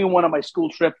only one on my school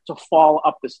trip to fall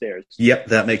up the stairs. Yep,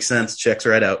 that makes sense. Checks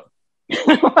right out.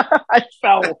 I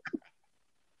fell.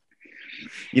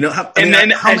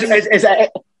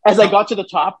 As I got to the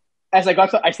top,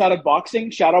 I started boxing,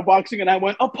 shadow boxing, and I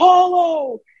went,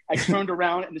 Apollo! I turned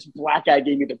around, and this black guy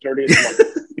gave me the dirtiest look.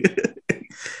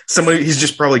 He's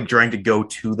just probably trying to go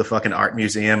to the fucking art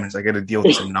museum. And I got to deal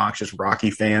with some noxious Rocky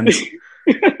fans.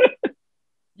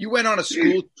 You went on a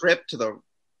school trip to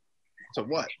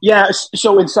what? Yeah.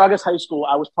 So in Saugus High School,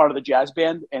 I was part of the jazz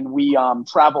band, and we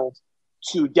traveled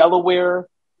to Delaware,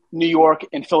 New York,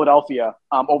 and Philadelphia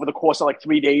over the course of like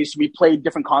 3 days. We played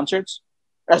different concerts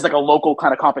as like a local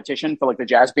kind of competition for like the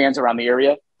jazz bands around the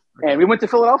area. And we went to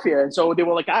Philadelphia. And so they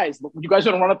were like, guys, you guys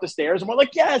want to run up the stairs? And we're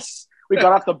like, yes. We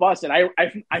got off the bus, and I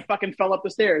fucking fell up the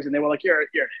stairs, and they were like, "You're an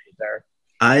idiot there."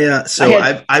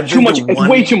 I've been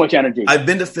way too much energy. I've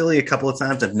been to Philly a couple of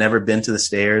times. I've never been to the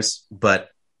stairs, but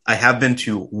I have been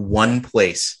to one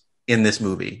place in this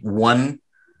movie, one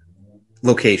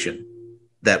location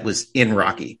that was in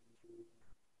Rocky,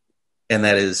 and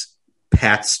that is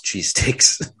Pat's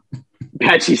Cheesesteaks.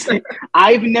 Pat cheesesteak.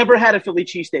 I've never had a Philly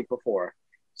cheesesteak before,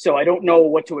 so I don't know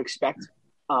what to expect.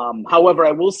 However,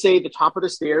 I will say the top of the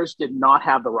stairs did not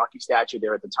have the Rocky statue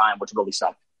there at the time, which really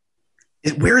sucked.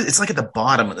 It's like at the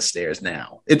bottom of the stairs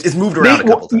now. It's moved around a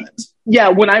couple times. Yeah,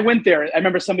 when I went there, I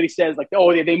remember somebody says like,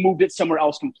 "Oh, they moved it somewhere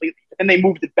else completely," and they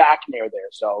moved it back near there.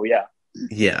 So yeah,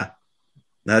 yeah,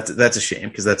 that's a shame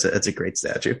because that's a great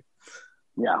statue.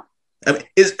 Yeah. I mean,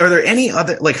 are there any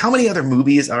other, like, how many other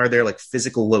movies are there, like,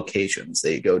 physical locations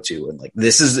that you go to and like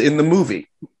this is in the movie?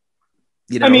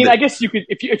 I mean, I guess you could,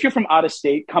 if you're from out of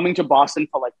state, coming to Boston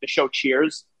for like the show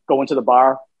Cheers, going to the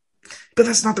bar. But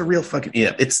that's not the real fucking,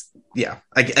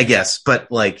 I guess. But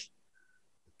like,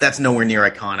 that's nowhere near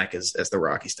iconic as the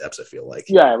Rocky Steps, I feel like.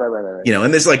 Yeah, right.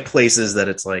 And there's like places that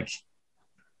it's like,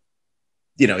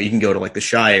 you can go to like the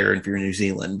Shire if you're in New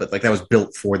Zealand, but like that was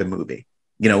built for the movie.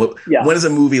 When is a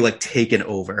movie like taken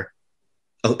over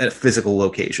a physical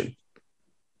location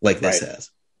like this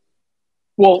has?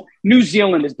 Well, New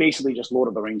Zealand is basically just Lord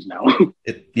of the Rings now.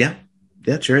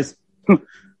 It sure is.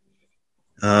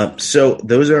 So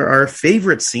those are our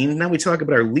favorite scenes. Now we talk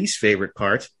about our least favorite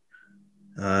part.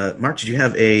 Mark, did you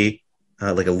have a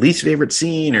least favorite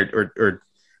scene or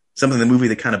something in the movie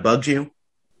that kind of bugged you?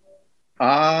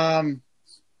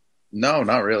 No,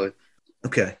 not really.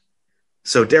 Okay.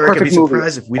 So, Derek, I'd be Perfect movie,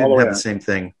 surprised if we all didn't the way have the around. same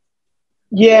thing.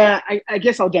 Yeah, I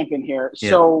guess I'll jump in here. Yeah.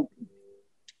 So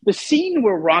the scene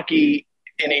where Rocky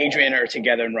and Adrian are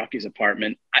together in Rocky's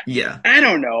apartment, Yeah. I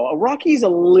don't know. Rocky's a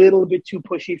little bit too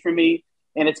pushy for me,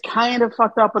 and it's kind of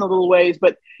fucked up in a little ways,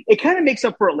 but it kind of makes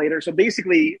up for it later. So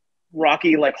basically,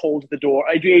 Rocky like holds the door.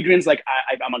 Adrian's like,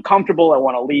 I'm uncomfortable. I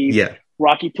want to leave. Yeah.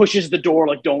 Rocky pushes the door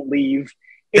like, don't leave.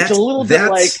 It's a little bit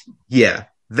like, yeah,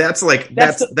 that's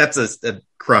a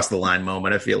cross the line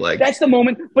moment. I feel like that's the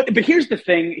moment. But here's the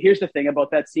thing. Here's the thing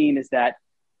about that scene is that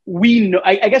we know.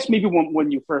 I guess maybe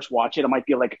when you first watch it, it might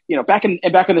be like, you know, back in the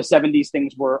 70s,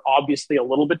 things were obviously a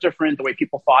little bit different, the way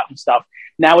people thought and stuff.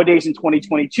 Nowadays in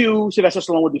 2022, Sylvester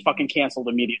Stallone would be fucking canceled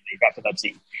immediately after that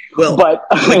scene. Well, but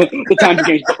the times have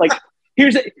changed.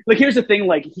 But here's the thing.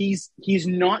 Like he's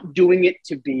not doing it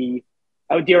to be,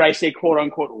 dare I say, quote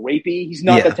unquote, rapey. He's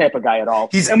not that type of guy at all.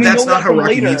 That's not how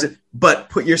Rocky needs it. But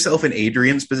put yourself in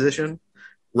Adrian's position.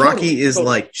 Rocky is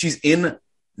like, she's in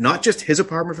not just his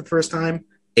apartment for the first time,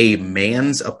 a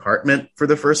man's apartment for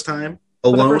the first time,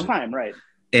 alone. For the first time, right.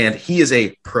 And he is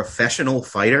a professional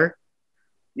fighter.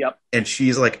 Yep. And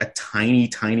she's like a tiny,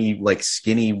 tiny, like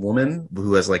skinny woman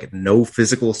who has like no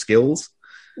physical skills.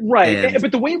 Right.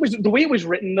 But the way it was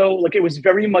written though, like it was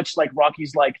very much like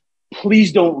Rocky's like,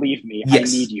 please don't leave me.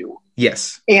 Yes. I need you.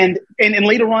 Yes. And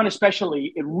later on,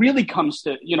 especially, it really comes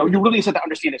to, you know, you really start to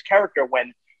understand his character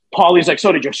when Paulie's like,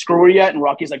 so did you screw her yet? And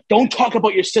Rocky's like, don't talk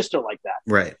about your sister like that.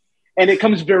 Right. And it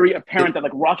becomes very apparent that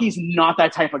like Rocky's not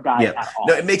that type of guy at all.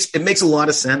 No, it makes a lot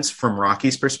of sense from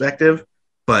Rocky's perspective,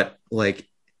 but like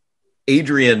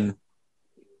Adrian,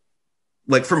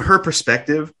 like from her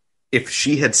perspective, if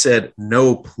she had said,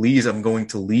 no, please, I'm going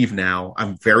to leave now,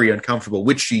 I'm very uncomfortable,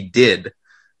 which she did,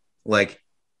 like,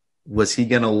 was he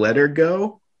going to let her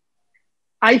go?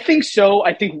 I think so.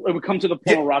 I think it would come to the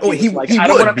point where Rocky he like,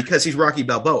 would, because he's Rocky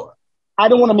Balboa. I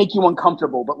don't want to make you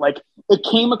uncomfortable, but like it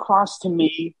came across to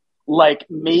me like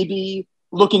maybe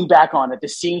looking back on it, the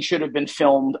scene should have been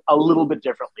filmed a little bit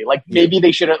differently. Like maybe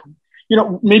they should have, you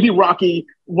know, maybe Rocky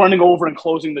running over and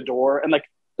closing the door and like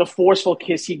the forceful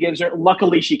kiss he gives her.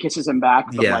 Luckily, she kisses him back.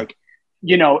 But like,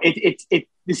 you know,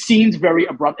 the scene's very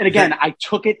abrupt. And again, I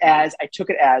took it as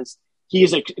he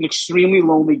is an extremely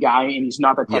lonely guy, and he's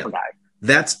not that type of guy.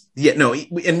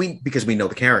 Because we know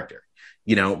the character,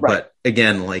 you know. Right. But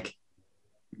again, like,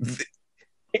 if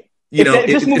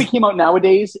this movie came out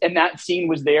nowadays and that scene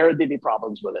was there, there'd be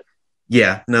problems with it.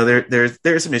 Yeah, no,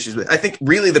 there's some issues with it. I think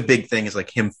really the big thing is like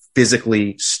him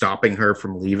physically stopping her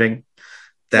from leaving.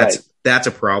 That's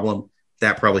a problem.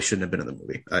 That probably shouldn't have been in the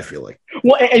movie, I feel like.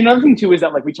 Well, another thing too is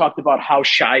that like we talked about how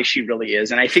shy she really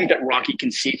is, and I think that Rocky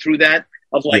can see through that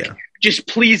of like, just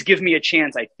please give me a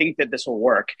chance. I think that this will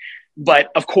work.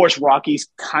 But of course, Rocky's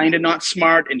kind of not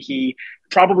smart, and he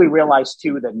probably realized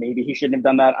too that maybe he shouldn't have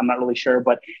done that. I'm not really sure,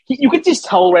 but you could just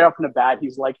tell right off from the bat.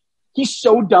 He's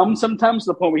so dumb sometimes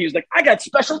to the point where he's like, I got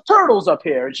special turtles up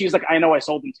here. And she's like, I know, I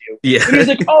sold them to you. Yeah. And he's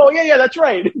like, oh, yeah, that's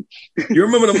right. You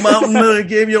remember the mountain I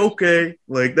gave you? Okay.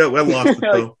 Like that, I lost it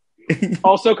though.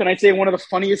 Also, can I say one of the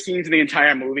funniest scenes in the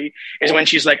entire movie is when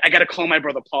she's like, I got to call my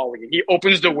brother Paulie. And he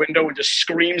opens the window and just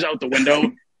screams out the window.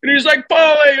 And he's like,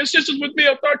 Paulie, your sister's with me.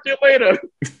 I'll talk to you later.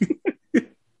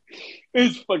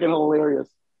 It's fucking hilarious.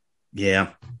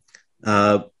 Yeah.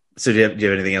 So do you have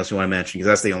anything else you want to mention? Because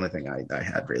that's the only thing I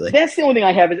had, really. That's the only thing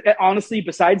I have. Is honestly,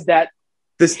 besides that,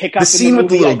 the scene with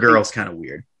the little girl is kind of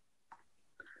weird.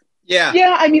 Yeah.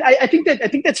 Yeah, I mean, I think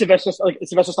that Sylvester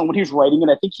Stallone, when he was writing it,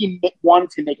 I think he wanted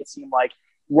to make it seem like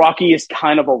Rocky is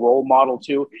kind of a role model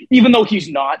too, even though he's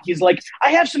not. He's like,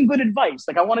 I have some good advice.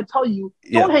 Like, I want to tell you,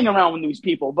 don't hang around with these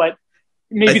people. But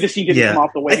maybe the scene didn't come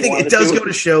off the way. I think it does go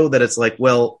to show that it's like,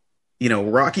 well, you know,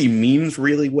 Rocky means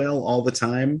really well all the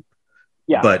time.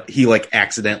 Yeah. But he like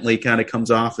accidentally kind of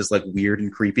comes off as like weird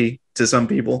and creepy to some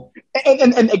people.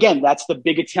 And again, that's the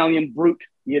big Italian brute,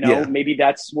 you know, maybe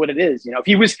that's what it is. You know,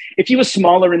 if he was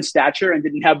smaller in stature and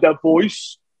didn't have that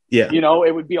voice, you know,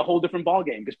 it would be a whole different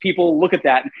ballgame because people look at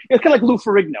that. And it's kind of like Lou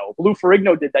Ferrigno. If Lou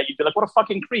Ferrigno did that, you'd be like, what a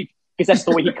fucking creep, because that's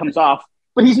the way he comes off.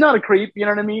 But he's not a creep, you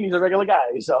know what I mean? He's a regular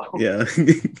guy. So yeah.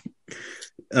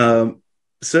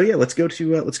 Let's go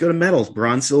to medals,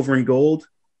 bronze, silver, and gold.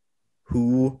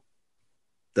 Who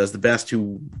does the best,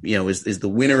 who, you know, is the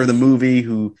winner of the movie,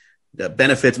 who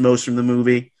benefits most from the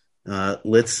movie.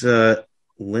 Let's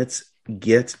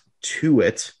get to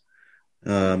it.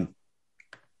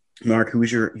 Mark, who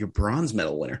is your bronze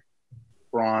medal winner?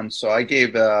 Bronze. So I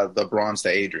gave the bronze to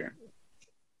Adrian.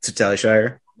 To Talia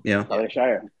Shire. Yeah. Talia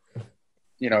Shire.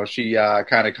 You know, she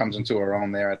kind of comes into her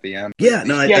own there at the end. Yeah.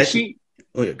 No. She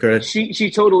go ahead.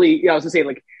 She totally. Yeah, I was gonna say,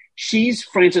 like, she's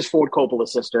Francis Ford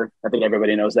Coppola's sister. I think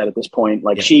everybody knows that at this point.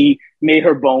 Like she made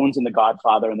her bones in The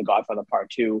Godfather and The Godfather Part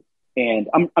 2. And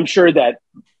I'm sure that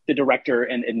the director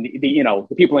and the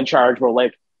the people in charge were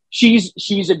like,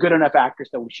 she's a good enough actress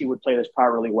that she would play this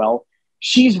part really well.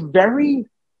 She's very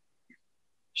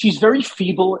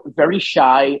feeble, very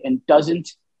shy, and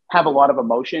doesn't have a lot of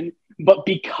emotion. But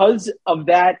because of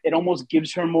that, it almost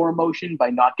gives her more emotion by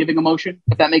not giving emotion,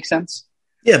 if that makes sense.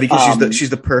 Yeah, because she's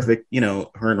the perfect,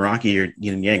 her and Rocky are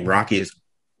yin and yang. Rocky is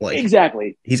like,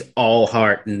 exactly. He's all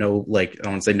heart, no, like, I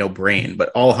don't want to say no brain, but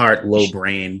all heart, low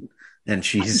brain. And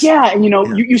she's and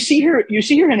you see her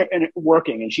in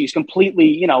working, and she's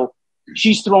completely,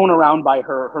 she's thrown around by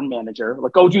her manager,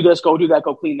 like, go do this, go do that,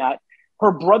 go clean that.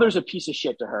 Her brother's a piece of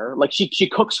shit to her. Like she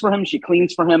cooks for him, she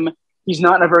cleans for him. He's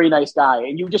not a very nice guy.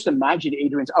 And you just imagine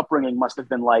Adrian's upbringing must have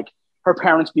been like, her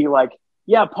parents be like,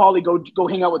 yeah, Paulie, go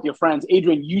hang out with your friends.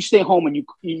 Adrian, you stay home and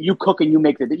you cook and you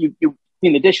make you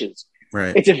clean the dishes.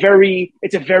 Right. It's a very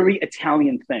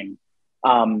Italian thing.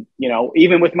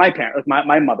 Even with my parents,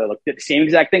 my mother, like the same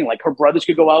exact thing. Like her brothers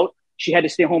could go out, she had to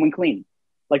stay home and clean.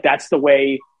 Like that's the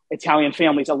way Italian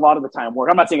families a lot of the time work.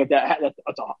 I'm not saying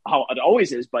that's how it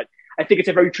always is, but I think it's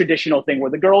a very traditional thing where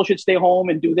the girl should stay home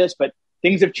and do this. But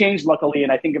things have changed, luckily,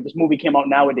 and I think if this movie came out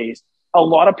nowadays, a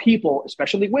lot of people,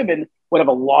 especially women, would have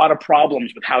a lot of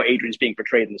problems with how Adrian's being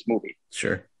portrayed in this movie.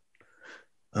 Sure.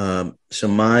 So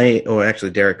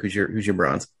actually, Derek, who's your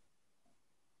bronze?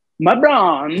 My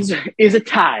bronze is a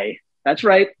tie. That's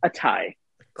right, a tie.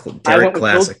 Derek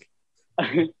classic.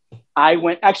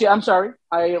 I'm sorry.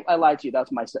 I lied to you.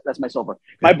 That's my silver.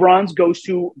 My bronze goes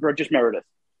to Burgess Meredith.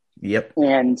 Yep.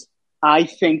 And I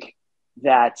think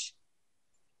that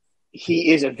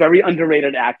he is a very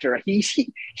underrated actor. He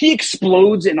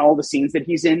explodes in all the scenes that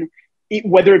he's in,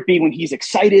 whether it be when he's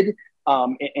excited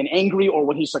and angry, or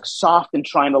when he's like soft and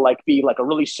trying to like be like a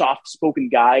really soft spoken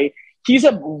guy. He's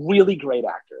a really great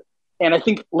actor. And I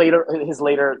think his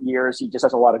later years, he just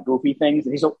has a lot of goofy things.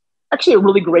 And he's actually a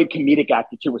really great comedic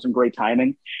actor too, with some great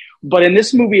timing. But in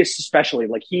this movie especially,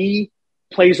 like he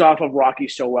plays off of Rocky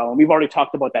so well. And we've already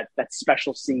talked about that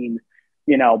special scene,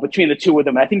 between the two of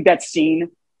them. And I think that scene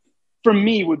for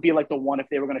me would be like the one, if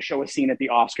they were going to show a scene at the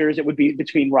Oscars, it would be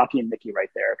between Rocky and Mickey right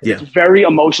there. Yeah. It's very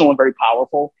emotional and very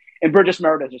powerful. And Burgess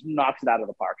Meredith just knocks it out of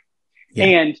the park. Yeah.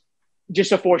 And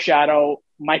just a foreshadow,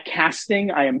 my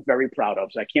casting, I am very proud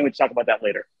of. So I can't wait to talk about that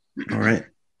later. All right.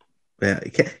 Yeah,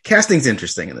 casting's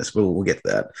interesting in this. We'll get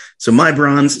to that. So my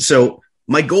bronze. So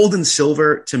my gold and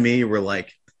silver to me were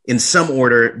like in some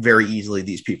order, very easily.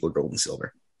 These people are gold and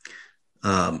silver.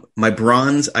 My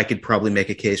bronze, I could probably make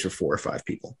a case for 4 or 5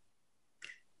 people.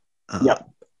 Yep.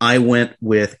 I went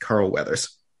with Carl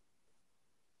Weathers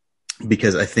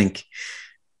because I think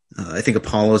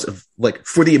Apollo's like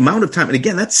for the amount of time, and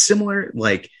again, that's similar.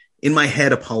 Like in my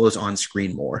head, Apollo's on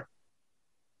screen more.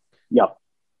 Yep.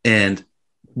 And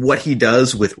what he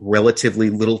does with relatively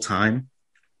little time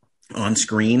on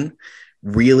screen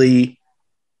really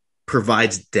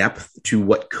provides depth to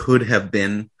what could have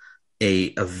been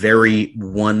a very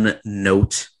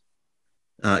one-note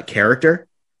character.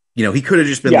 He could have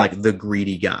just been like the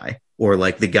greedy guy, or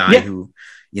like the guy who,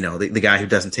 the guy who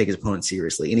doesn't take his opponent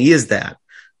seriously. And he is that,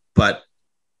 but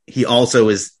he also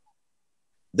is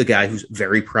the guy who's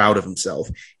very proud of himself.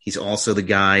 He's also the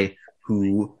guy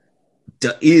who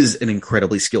is an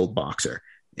incredibly skilled boxer.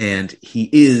 And he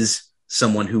is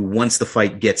someone who, once the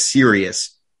fight gets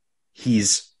serious,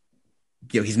 he's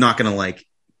not going to like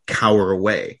cower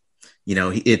away.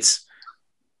 There's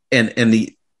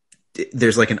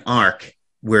like an arc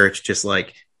where it's just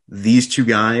like these two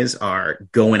guys are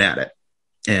going at it,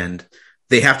 and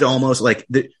they have to almost like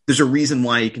there's a reason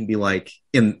why you can be like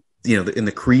in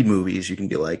the Creed movies, you can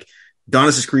be like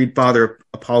Adonis' Creed father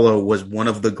Apollo was one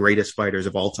of the greatest fighters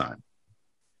of all time,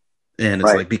 and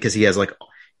it's like because he has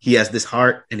this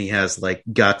heart and he has like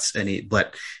guts,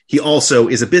 but he also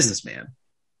is a businessman.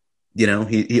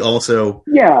 He also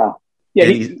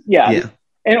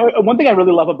And one thing I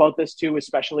really love about this too,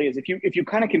 especially, is if you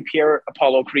kind of compare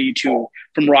Apollo Creed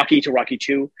from Rocky to Rocky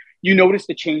 2, you notice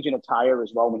the change in attire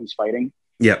as well when he's fighting.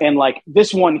 Yeah. And like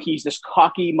this one, he's this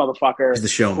cocky motherfucker. He's the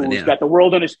showman. He's got the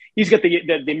world on his. He's got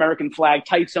the American flag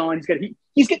tights on.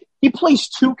 He plays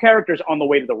 2 characters on the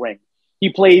way to the ring. He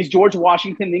plays George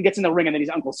Washington, then he gets in the ring, and then he's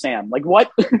Uncle Sam. Like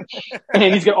what?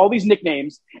 And he's got all these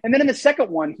nicknames. And then in the second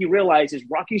one, he realizes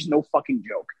Rocky's no fucking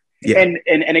joke. Yeah. And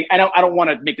I don't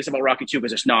want to make this about Rocky 2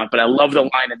 because it's not, but I love the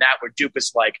line in that where Duke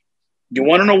is like, "You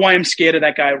want to know why I'm scared of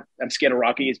that guy? I'm scared of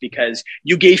Rocky is because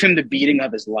you gave him the beating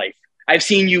of his life. I've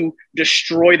seen you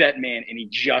destroy that man, and he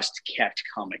just kept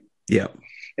coming." Yeah.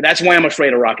 And that's why I'm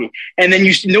afraid of Rocky. And then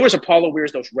you notice Apollo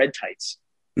wears those red tights.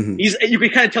 Mhm. You can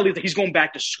kind of tell he's going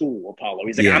back to school, Apollo.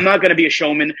 He's like, Yeah. I'm not going to be a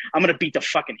showman. I'm going to beat the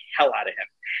fucking hell out of him.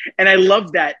 And I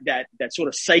love that sort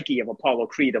of psyche of Apollo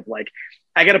Creed of like,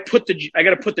 I got to put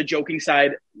the joking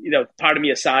side, part of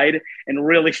me aside and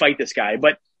really fight this guy.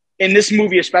 But in this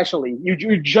movie, especially,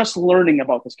 you're just learning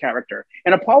about this character.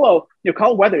 And Apollo,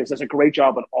 Carl Weathers does a great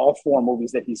job in all 4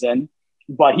 movies that he's in,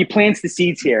 but he plants the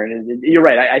seeds here. And you're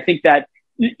right. I think that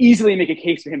you easily make a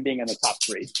case for him being in the top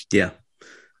 3. Yeah.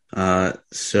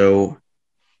 So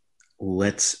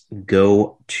let's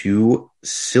go to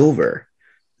silver.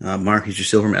 Mark, who's your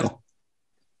silver medal?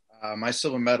 My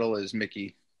silver medal is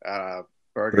Mickey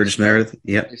Burgess Meredith.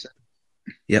 Yep.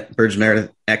 Burgess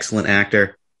Meredith, excellent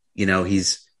actor.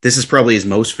 This is probably his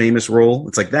most famous role.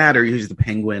 It's like that, or he's the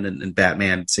Penguin in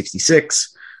Batman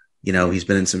 '66. He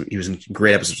was in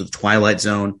great episodes of The Twilight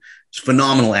Zone. He's a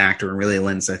phenomenal actor and really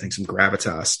lends, I think, some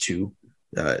gravitas to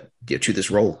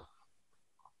this role.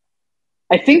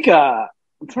 I think I'm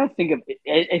trying to think of.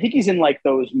 I think he's in like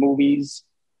those movies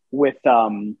with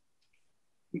what's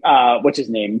his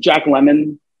name, Jack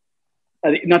Lemmon,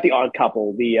 not The Odd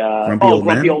Couple, the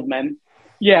Grumpy Old Men.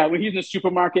 Yeah, when he's in the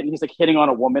supermarket and he's like hitting on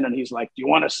a woman and he's like, "Do you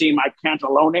want to see my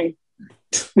cantalone?"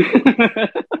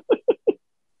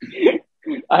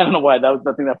 I don't know why that was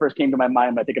the thing that first came to my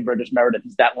mind. I think of Burgess Meredith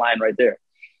is that line right there.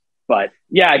 But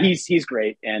yeah, he's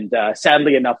great, and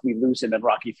sadly enough, we lose him in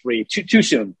Rocky 3 too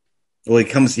soon. Well, he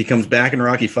comes back in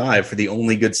Rocky 5 for the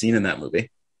only good scene in that movie.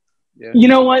 Yeah. You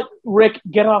know what, Rick?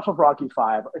 Get off of Rocky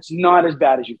 5. It's not as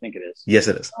bad as you think it is. Yes,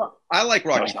 it is. I like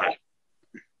Rocky 5.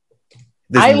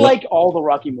 I like all the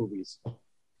Rocky movies.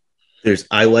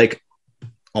 I like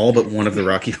all but one of the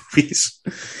Rocky movies.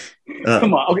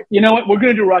 Come on. Okay. You know what? We're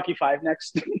going to do Rocky 5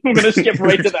 next. We're going to skip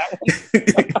right to that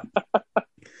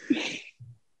one.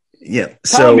 Yeah.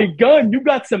 So, Tommy Gunn, you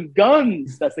got some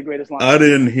guns. That's the greatest line. I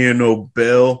didn't hear no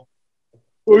bell.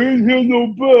 I didn't hear no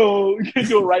bell. You can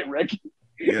do it right, Rick.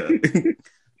 Yeah.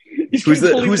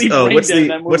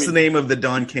 What's the name of the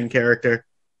Don King character?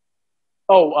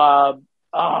 Oh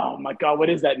my God, what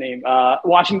is that name?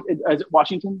 Washington? Is it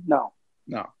Washington? No.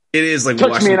 It is like Touch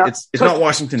Washington. It's not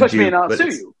Washington. Touch me and I'll but sue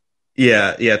you.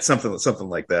 Yeah, it's something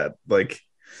like that. Like,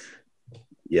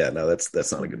 yeah, no,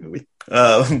 that's not a good movie.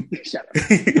 Shut up.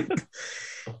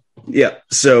 Yeah.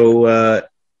 So,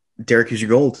 Derek, who's your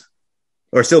gold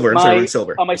or silver?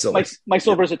 Silver. My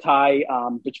silver is a tie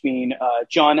between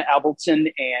John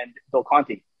Avildsen and Bill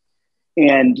Conti,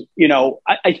 and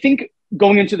I think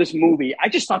going into this movie, I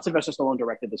just thought Sylvester Stallone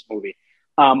directed this movie.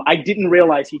 I didn't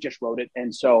realize he just wrote it,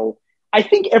 and so I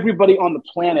think everybody on the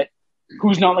planet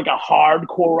who's not like a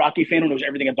hardcore Rocky fan who knows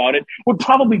everything about it would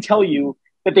probably tell you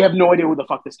that they have no idea who the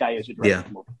fuck this guy is who directed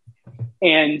the movie.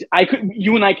 And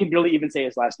you and I could really even say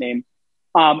his last name.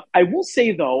 I will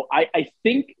say though, I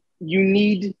think you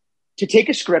need to take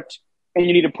a script and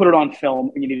you need to put it on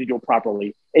film and you need to do it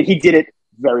properly. And he did it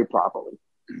very properly.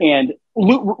 And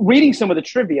reading some of the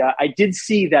trivia, I did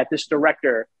see that this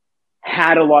director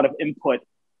had a lot of input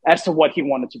as to what he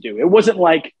wanted to do. It wasn't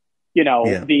like,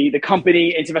 the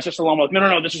company and Sylvester Stallone were like,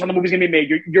 no, this is how the movie's going to be made.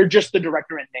 You're just the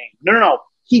director in name. No.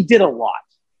 He did a lot.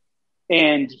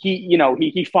 And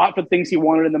he fought for things he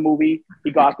wanted in the movie.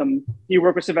 He got them. He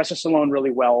worked with Sylvester Stallone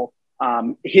really well.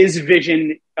 His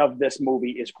vision of this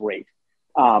movie is great.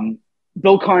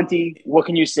 Bill Conti, what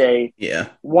can you say? Yeah.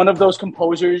 One of those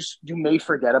composers you may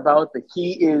forget about, but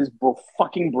he is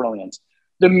fucking brilliant.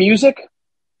 The music,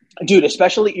 dude,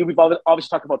 especially, we've obviously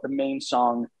talked about the main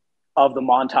song of the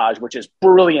montage, which is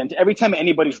brilliant. Every time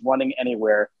anybody's running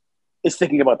anywhere, is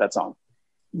thinking about that song.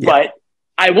 Yeah. But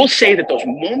I will say that those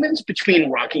moments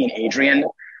between Rocky and Adrian,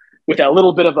 with that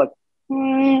little bit of a,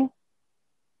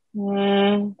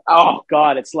 oh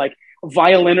God, it's like a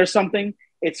violin or something.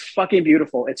 It's fucking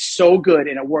beautiful. It's so good,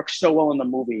 and it works so well in the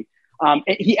movie.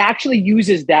 He actually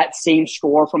uses that same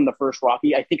score from the first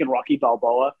Rocky, I think in Rocky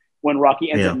Balboa, when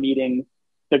Rocky ends up meeting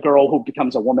the girl who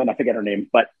becomes a woman. I forget her name,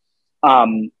 but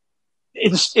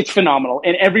it's phenomenal.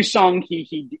 And every song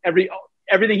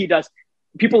everything he does.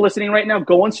 People listening right now,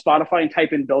 go on Spotify and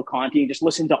type in Bill Conti and just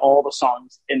listen to all the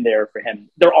songs in there for him.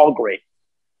 They're all great.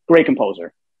 Great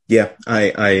composer. Yeah,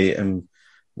 I am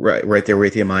right there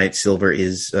with you. My silver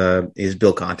is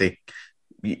Bill Conti.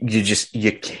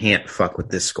 You can't fuck with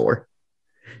this score.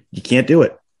 You can't do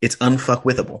it. It's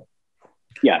unfuckwithable.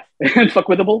 Yeah,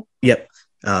 unfuckwithable. Yep.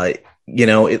 Like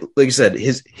I said,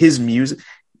 his music,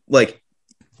 like,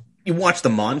 you watch the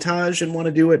montage and want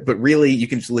to do it, but really you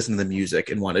can just listen to the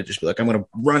music and want to just be like, I'm going to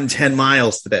run 10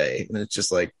 miles today. And it's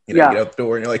just like, you get out the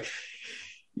door and you're like,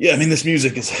 yeah, I mean, this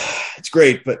music it's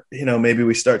great, but maybe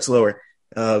we start slower.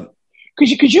 Could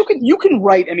because you can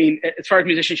write. I mean, as far as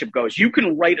musicianship goes, you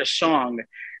can write a song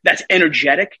that's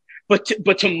energetic, but to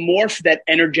morph that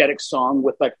energetic song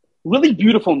with like really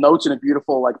beautiful notes and a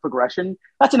beautiful like progression,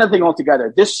 that's another thing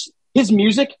altogether. His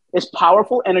music is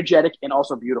powerful, energetic, and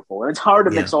also beautiful, and it's hard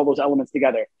to mix all those elements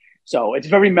together. So it's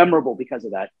very memorable because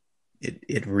of that.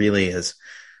 It really is.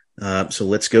 So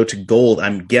let's go to gold.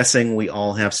 I'm guessing we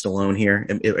all have Stallone here.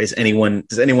 Does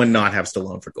anyone not have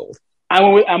Stallone for gold?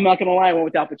 I'm not going to lie. I went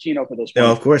with Al Pacino for this one.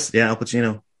 Oh, of course. Yeah, Al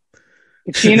Pacino.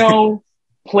 Pacino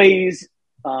plays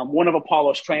one of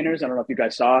Apollo's trainers. I don't know if you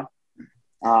guys saw.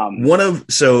 What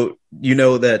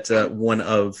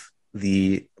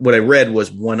I read was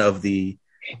one of the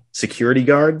security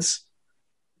guards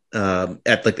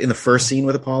at like in the first scene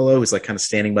with Apollo, who's like kind of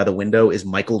standing by the window, is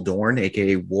Michael Dorn,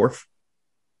 aka Worf.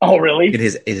 Oh, really? In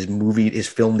his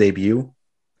film debut.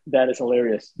 That is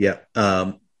hilarious. Yeah.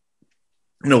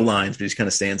 No lines, but he just kind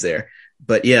of stands there.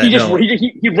 But yeah,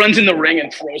 he runs in the ring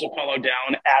and throws Apollo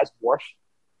down as Worf.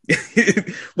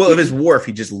 Well, if it's Worf,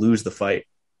 he just lose the fight.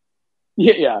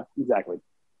 Yeah, exactly.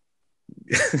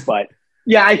 But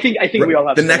yeah, I think we all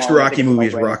have the next Rocky movie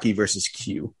is Rocky versus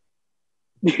Q.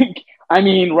 I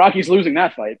mean, Rocky's losing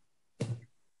that fight.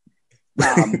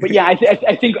 But yeah,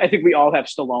 I think we all have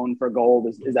Stallone for gold.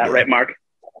 Is that right, Mark?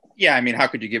 Yeah, I mean, how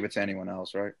could you give it to anyone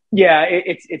else, right? Yeah,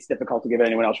 it's difficult to give it to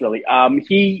anyone else, really.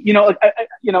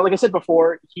 Like I said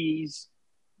before, he's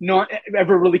not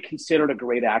ever really considered a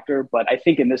great actor, but I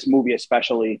think in this movie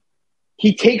especially,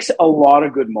 he takes a lot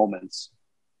of good moments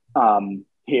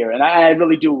here, and I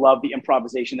really do love the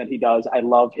improvisation that he does. I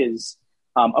love his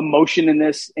emotion in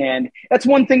this, and that's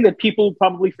one thing that people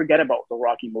probably forget about the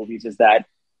Rocky movies is that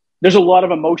there's a lot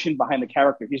of emotion behind the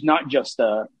character. He's not just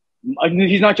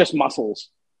muscles.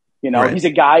 Right. He's a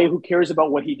guy who cares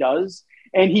about what he does.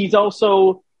 And he's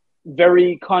also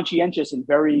very conscientious and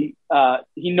very,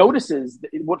 he notices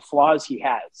what flaws he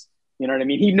has. You know what I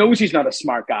mean? He knows he's not a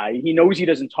smart guy. He knows he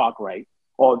doesn't talk right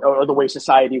or the way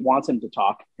society wants him to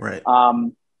talk. Right.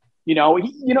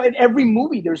 In every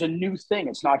movie, there's a new thing.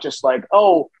 It's not just like,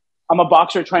 oh, I'm a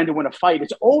boxer trying to win a fight.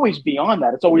 It's always beyond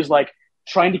that. It's always like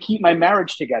trying to keep my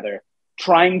marriage together.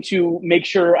 Trying to make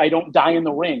sure I don't die in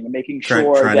the ring, making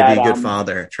sure trying to be a good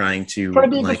father, trying to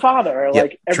be a good father,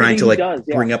 like trying to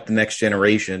bring up the next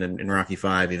generation in Rocky V,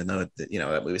 even though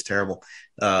that movie was terrible.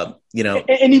 And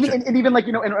even like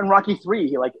in Rocky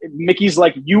III, like Mickey's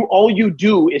like all you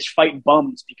do is fight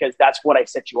bums because that's what I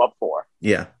set you up for.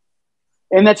 Yeah,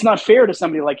 and that's not fair to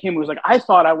somebody like him who's like I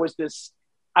thought I was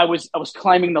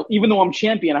climbing even though I'm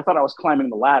champion, I thought I was climbing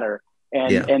the ladder.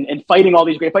 And fighting all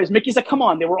these great fighters. Mickey's like, come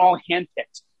on, they were all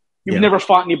handpicked. You've never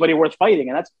fought anybody worth fighting,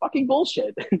 and that's fucking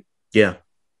bullshit. Yeah.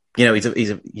 It's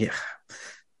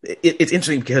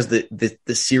interesting because the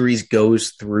series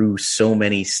goes through so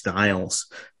many styles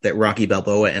that Rocky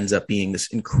Balboa ends up being this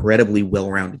incredibly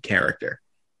well-rounded character.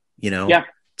 To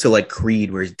like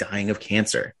Creed, where he's dying of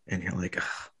cancer, and you're like,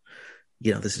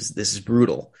 this is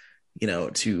brutal.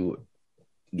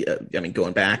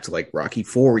 Going back to like Rocky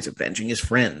IV, he's avenging his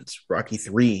friends. Rocky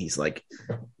III, he's like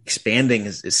expanding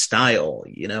his style,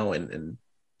 and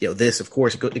this, of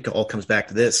course, it all comes back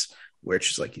to this, where it's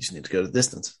just like, you just need to go to the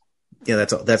distance.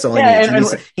 That's all he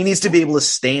needs. He needs to be able to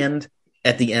stand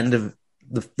at the end of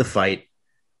the fight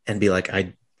and be like,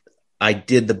 I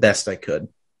did the best I could,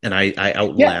 and I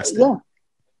outlasted. Yeah.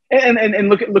 And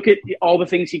look at all the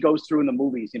things he goes through in the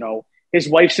movies. His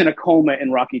wife's in a coma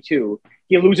in Rocky II.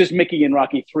 He loses Mickey in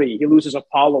Rocky III. He loses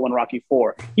Apollo in Rocky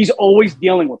IV. He's always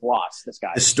dealing with loss, this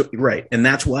guy. Right. And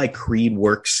that's why Creed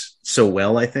works so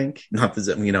well, I think. Not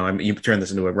that, you turn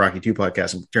this into a Rocky II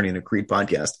podcast and turning into a Creed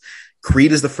podcast.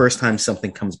 Creed is the first time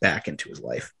something comes back into his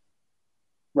life.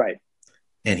 Right.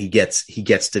 And he gets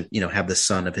to, have the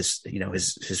son of his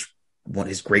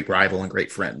great rival and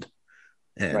great friend.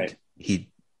 And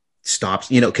he stops,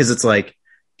 because it's like,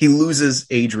 he loses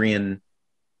Adrian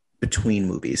between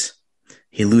movies.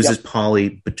 He loses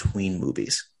Paulie between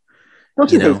movies.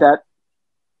 Don't you think that?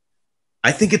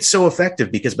 I think it's so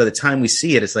effective because by the time we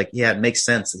see it, it's like, it makes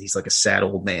sense that he's like a sad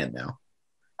old man now.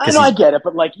 I know, I get it,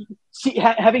 but like,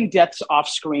 having deaths off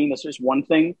screen is one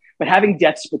thing, but having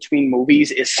deaths between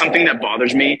movies is something that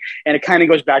bothers me. And it kind of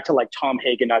goes back to like Tom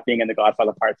Hagen not being in The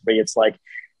Godfather Part 3. It's like,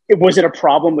 was it a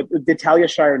problem? Did Talia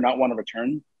Shire not want to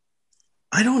return?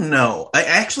 I don't know. I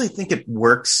actually think it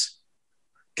works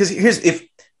because if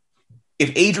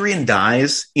Adrian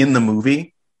dies in the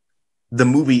movie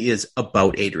is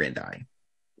about Adrian dying.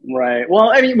 Right.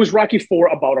 Well, I mean, was Rocky IV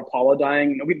about Apollo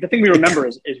dying? The thing we remember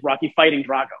is Rocky fighting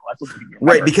Drago. That's what we remember.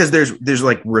 Right, because there's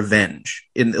like revenge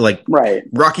in like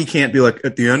Rocky can't be like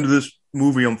at the end of this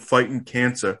movie I'm fighting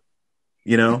cancer,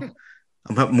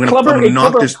 I'm gonna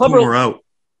knock this tumor out.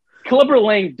 Clubber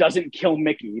Lang doesn't kill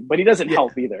Mickey, but he doesn't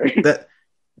help either.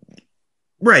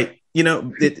 Right. You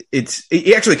know,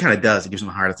 he actually kind of does. He gives him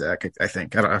a heart attack. I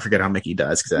think. I forget how Mickey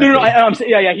does exactly.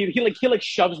 He like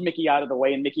shoves Mickey out of the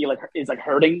way, and Mickey is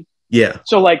hurting. Yeah.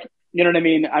 So you know what I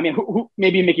mean? I mean,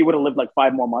 maybe Mickey would have lived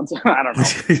 5 more months. I don't know.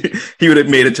 He would have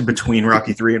made it to between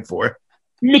Rocky 3 and 4.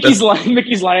 Mickey's lying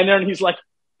there, and he's like,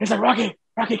 Rocky,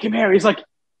 come here. He's like,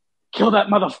 kill that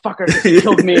motherfucker. He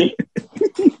killed me.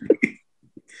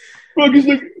 Rocky's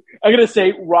like, I gotta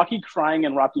say, Rocky crying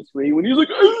in Rocky 3 when he's like,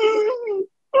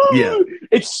 yeah,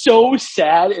 it's so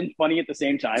sad and funny at the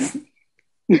same time.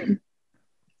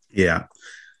 Yeah.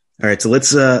 All right, so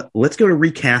let's go to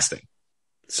recasting.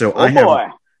 So I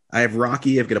have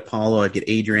Rocky, I've got Apollo, I've got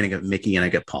Adrian, I got Mickey, and I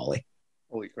got Paulie.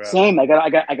 Holy crap! Same. I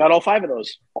got all 5 of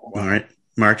those. All right,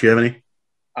 Mark, do you have any?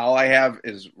 All I have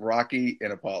is Rocky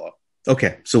and Apollo.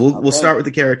 Okay, so we'll start with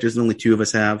the characters that only 2 of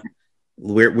us have.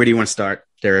 Where do you want to start,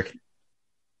 Derek?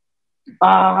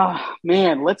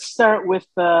 Man, let's start with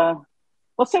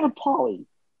Paulie.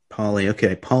 Paulie,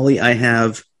 okay. Paulie, I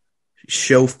have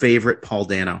show favorite Paul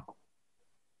Dano.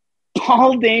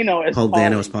 Paul Dano as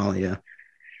Paulie, yeah.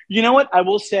 You know what? I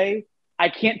will say I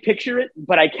can't picture it,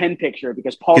 but I can picture it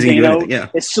because Paul Dano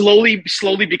is slowly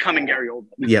becoming Gary Oldman.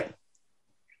 Yep.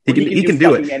 He can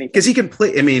do it because he can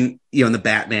play. I mean, in the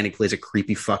Batman, he plays a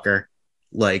creepy fucker.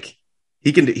 Like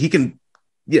he can.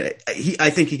 Yeah, I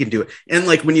think he can do it. And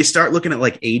when you start looking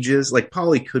at ages,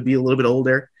 Paulie could be a little bit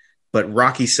older, but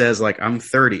Rocky says I'm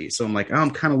 30, so I'm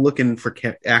I'm kind of looking for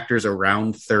actors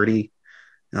around 30,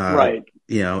 right?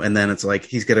 And then it's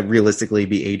he's got to realistically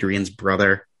be Adrian's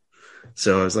brother.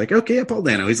 So I was okay, yeah, Paul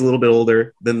Dano, he's a little bit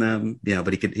older than them,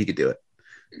 but he could do it.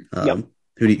 Yep.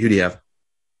 Who do you have?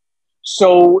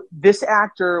 So this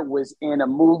actor was in a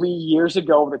movie years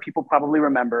ago that people probably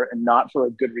remember, and not for a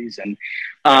good reason.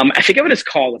 I forget what it's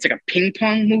called. It's like a ping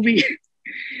pong movie,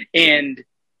 and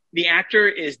the actor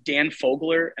is Dan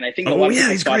Fogler, and I think a lot of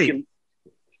people thought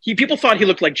people thought he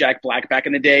looked like Jack Black back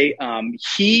in the day.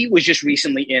 He was just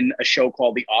recently in a show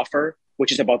called The Offer,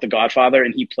 which is about The Godfather,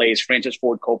 and he plays Francis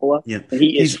Ford Coppola. Yeah, and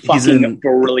he is fucking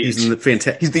brilliant. He's in the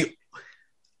fantastic. He's the.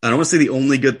 I don't want to say the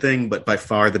only good thing, but by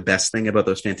far the best thing about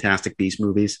those Fantastic Beast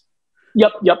movies.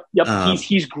 Yep.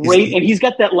 He's great, and he's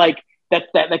got that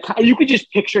that you could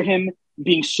just picture him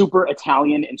being super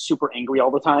Italian and super angry all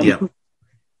the time. Yeah,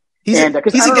 he's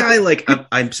a guy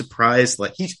I'm surprised.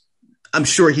 I'm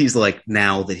sure he's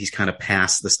now that he's kind of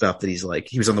past the stuff that he's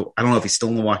he was on the. I don't know if he's still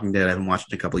in The Walking Dead. I haven't watched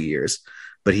it in a couple of years,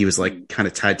 but he was kind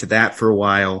of tied to that for a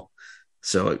while.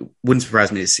 So it wouldn't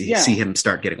surprise me to see him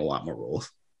start getting a lot more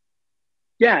roles.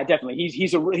 Yeah, definitely.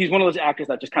 He's one of those actors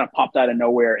that just kind of popped out of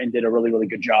nowhere and did a really, really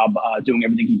good job doing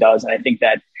everything he does. And I think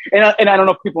that, and I don't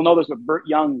know if people know this, but Burt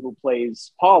Young, who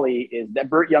plays Paulie, is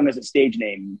that Burt Young is a stage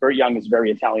name. Burt Young is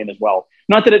very Italian as well.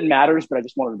 Not that it matters, but I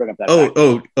just wanted to bring up that.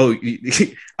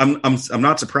 I'm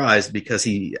not surprised because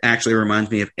he actually reminds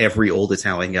me of every old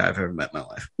Italian guy I've ever met in my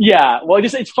life. Yeah, well,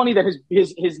 it's funny that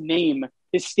his name,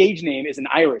 his stage name, is an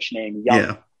Irish name. Young.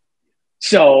 Yeah.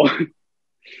 So,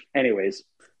 anyways.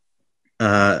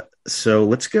 So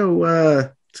let's go. You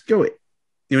want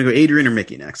to go Adrian or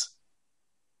Mickey next?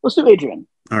 Let's do Adrian.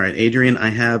 All right, Adrian. I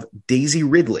have Daisy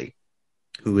Ridley,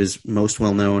 who is most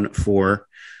well known for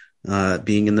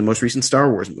being in the most recent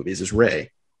Star Wars movies as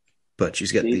Rey, but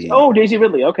she's got Daisy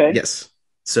Ridley. Okay, yes.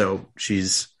 So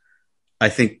she's, I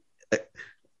think,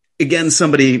 again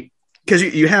somebody because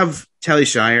you have Talia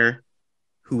Shire,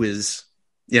 who is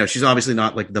she's obviously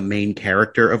not the main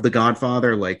character of The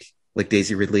Godfather, like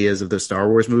Daisy Ridley is of the Star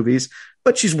Wars movies,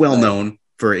 but she's well known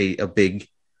for a big,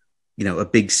 a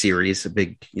big series, a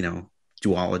big,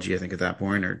 duology, I think at that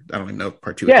point, or I don't even know if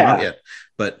part 2 came out yet,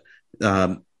 but,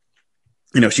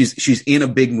 she's in a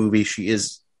big movie. She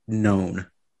is known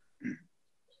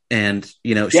and,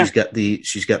 she's got the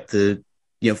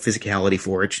physicality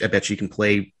for it. I bet she can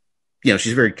play,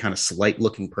 she's a very kind of slight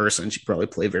looking person. She could probably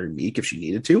play very meek if she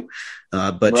needed to.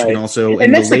 But she can also,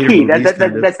 and that's the key.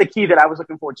 That's the key that I was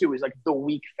looking for too, is the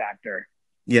weak factor.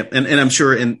 Yeah. And I'm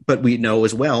sure, but we know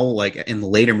as well, in the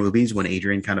later movies when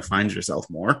Adrian kind of finds herself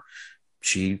more,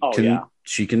 she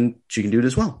can do it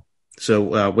as well.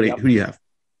 So who do you have?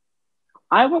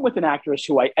 I went with an actress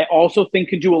who I also think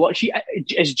can do a lot. She,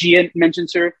 as Gia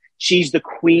mentions her, she's the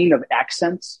queen of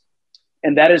accents,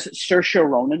 and that is Saoirse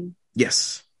Ronan.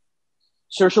 Yes.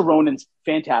 Saoirse Ronan's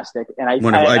fantastic, and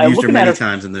I've used her many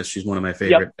times in this. She's one of my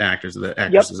favorite actresses of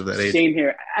that age. Same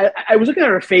here. I was looking at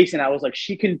her face, and I was like,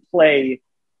 she can play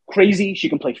crazy, she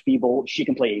can play feeble, she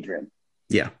can play Adrian.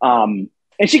 Yeah. And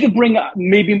she can bring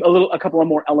maybe a couple of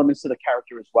more elements to the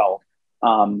character as well.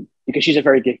 because she's a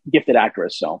very gifted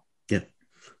actress. So Yeah.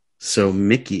 So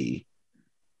Mickey's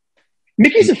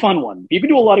a fun one. You can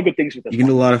do a lot of good things with this. You can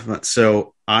do a lot of fun.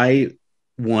 So I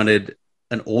wanted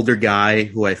an older guy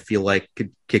who I feel like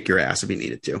could kick your ass if he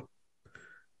needed to.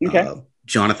 Okay.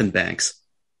 Jonathan Banks.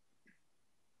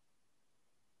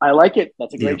 I like it.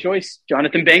 That's a great choice.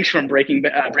 Jonathan Banks from Breaking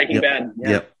Bad. Yeah.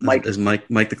 Yep. Mike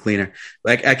the cleaner.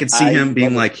 Like I could see him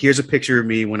being like, "Here's a picture of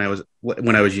me when I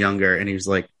was younger," and he was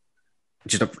like,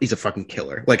 he's a fucking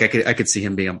killer. Like I could see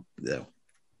him being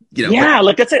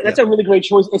that's a really great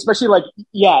choice, especially like,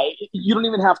 you don't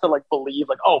even have to like believe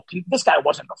like, oh, this guy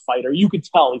wasn't a fighter. You could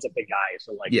tell he's a big guy.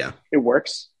 So like, it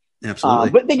works. Absolutely.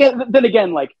 But then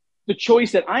again, like the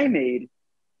choice that I made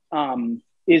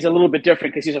is a little bit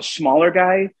different because he's a smaller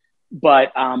guy,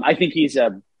 but I think he's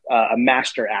a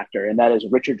master actor, and that is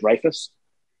Richard Dreyfuss.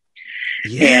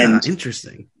 Yeah,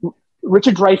 interesting.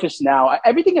 Richard Dreyfuss now,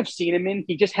 everything I've seen him in,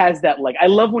 he just has that, like, I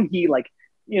love when he, like,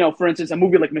 for instance, a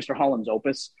movie like Mr. Holland's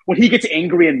Opus, when he gets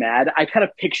angry and mad, I kind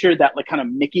of picture that, like, kind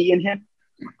of Mickey in him.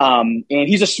 And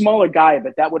he's a smaller guy,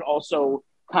 but that would also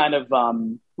kind of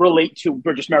relate to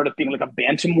Burgess Meredith being like a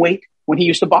bantamweight when he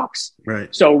used to box.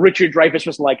 Right. So Richard Dreyfuss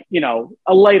was like,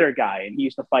 a lighter guy, and he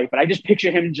used to fight. But I just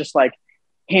picture him just like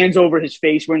hands over his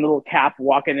face, wearing a little cap,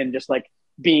 walking and just like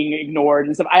being ignored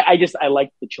and stuff. I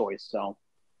like the choice. So.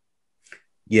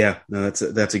 Yeah, no,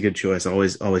 that's a good choice.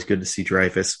 Always good to see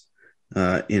Dreyfuss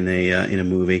in a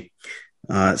movie.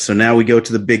 So now we go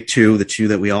to the big two, the two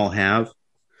that we all have.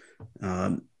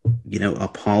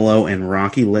 Apollo and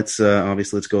Rocky. Let's go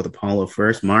with Apollo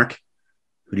first. Mark,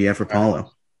 who do you have for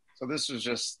Apollo? So this was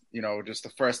just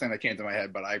the first thing that came to my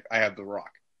head, but I have The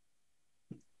Rock.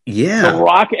 Yeah, The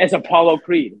Rock as Apollo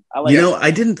Creed.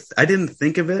 I didn't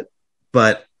think of it,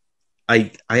 but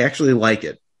I actually like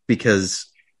it because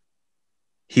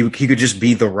he could just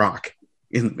be The Rock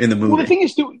in the movie. Well, the thing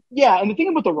is, and the thing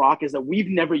about The Rock is that we've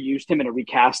never used him in a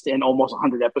recast in almost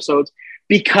 100 episodes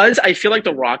because I feel like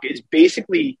The Rock is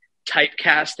basically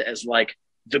typecast as like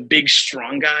the big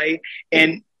strong guy,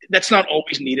 and that's not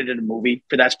always needed in a movie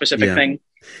for that specific thing.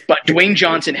 But Dwayne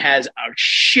Johnson has a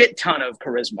shit ton of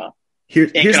charisma.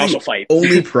 Here's can also fight.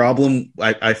 Only problem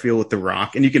I feel with The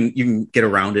Rock, and you can get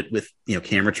around it with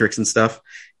camera tricks and stuff,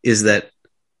 is that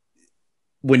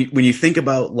when you think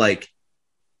about like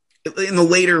in the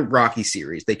later Rocky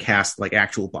series, they cast like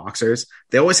actual boxers.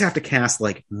 They always have to cast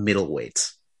like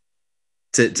middleweights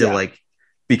to like,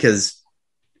 because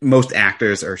most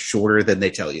actors are shorter than they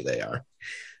tell you they are.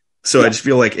 So I just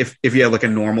feel like if you have like a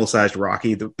normal sized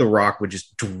Rocky, the Rock would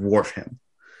just dwarf him.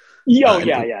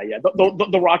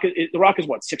 The Rock is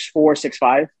what, 6'4",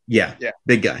 6'5"? Yeah.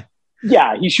 Big guy.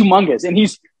 Yeah, he's humongous, and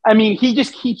he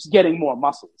just keeps getting more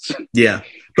muscles. Yeah,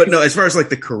 but no, as far as like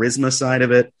the charisma side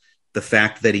of it, the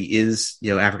fact that he is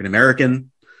African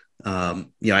American, I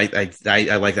like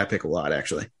that pick a lot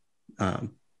actually.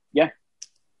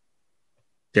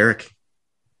 Derek.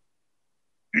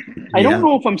 I don't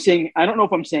know if I'm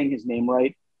saying his name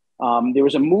right. There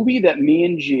was a movie that me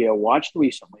and Gia watched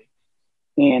recently,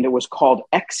 and it was called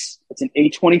X. It's an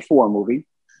A24 movie.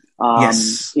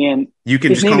 Yes. And you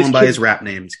can just call him by his rap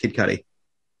names, Kid Cudi.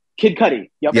 Kid Cudi.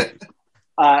 Yep.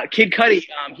 Kid Cudi.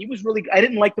 He was really. I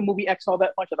didn't like the movie X all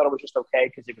that much. I thought it was just okay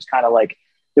because it was kind of like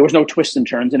there was no twists and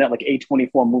turns in it like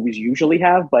A24 movies usually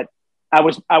have. But I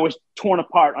was torn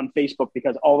apart on Facebook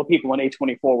because all the people on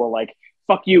A24 were like,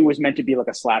 "Fuck you" was meant to be like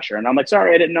a slasher, and I'm like,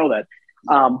 sorry, I didn't know that.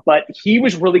 But he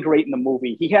was really great in the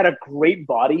movie. He had a great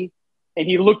body, and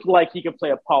he looked like he could play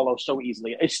Apollo so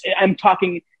easily. I'm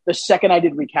talking the second I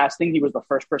did recasting, he was the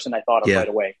first person I thought of right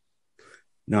away.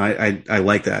 No, I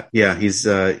like that. Yeah, he's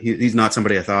not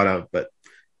somebody I thought of, but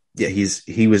yeah,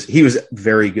 he was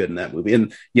very good in that movie,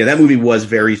 and yeah, that movie was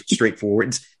very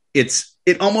straightforward.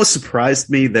 It almost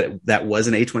surprised me that was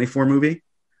an A24 movie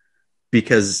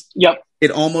because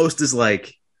it almost is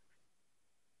like,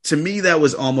 to me that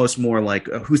was almost more like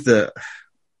who's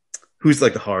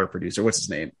like the horror producer? What's his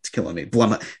name? It's killing me.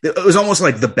 Blumhouse. It was almost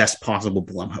like the best possible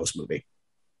Blumhouse movie.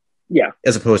 Yeah,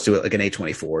 as opposed to like an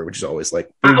A24, which is always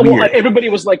like everybody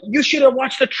was like, "You should have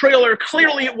watched the trailer.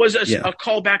 Clearly, it was a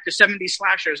callback to 70s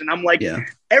slashers." And I'm like,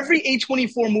 every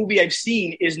A24 movie I've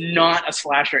seen is not a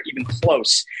slasher, even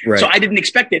close. Right. So I didn't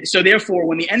expect it. So therefore,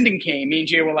 when the ending came, me and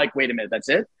Jay were like, "Wait a minute, that's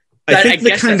it." I think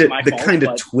the kind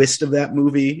of twist of that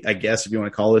movie, I guess if you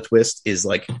want to call it a twist, is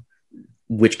like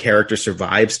which character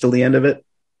survives till the end of it,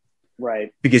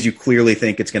 right? Because you clearly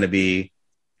think it's going to be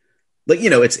like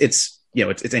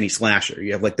it's any slasher.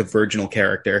 You have like the virginal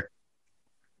character.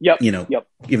 Even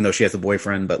though she has a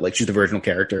boyfriend, but like she's the virginal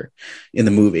character in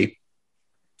the movie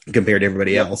compared to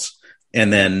everybody else.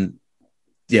 And then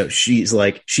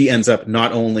she ends up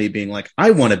not only being like,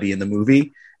 I want to be in the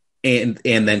movie, and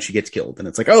then she gets killed, and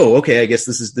it's like, oh, okay, I guess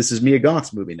this is Mia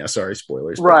Goth's movie now. Sorry,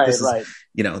 spoilers. Right, this right.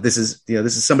 Is,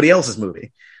 this is somebody else's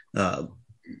movie.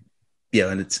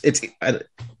 And it's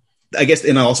I guess,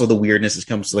 and also the weirdness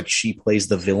comes to like she plays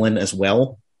the villain as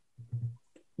well.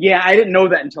 Yeah, I didn't know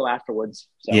that until afterwards.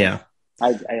 So yeah,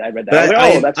 I read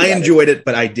that. I enjoyed it,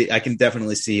 but I can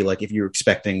definitely see like if you're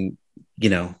expecting,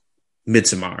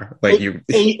 Midsommar, like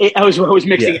I was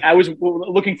mixing. Yeah. I was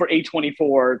looking for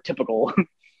A24 typical.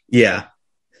 Yeah,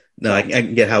 no, I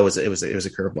can get how it was a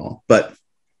curveball, but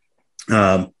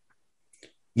so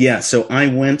I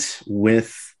went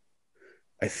with,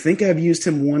 I think I've used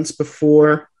him once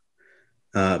before,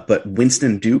 but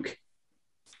Winston Duke,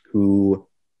 who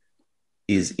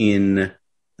is in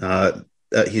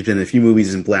he's been in a few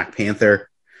movies in Black Panther.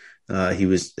 He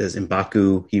was as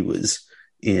M'Baku. He was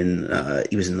in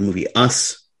the movie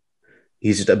Us.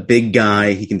 He's just a big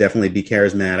guy. He can definitely be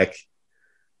charismatic.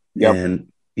 Yep.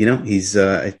 And he's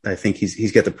I think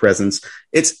he's got the presence.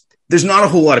 There's not a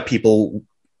whole lot of people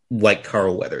like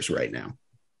Carl Weathers right now.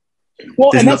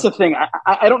 Well, and that's the thing.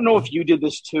 I don't know if you did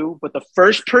this too, but the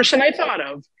first person I thought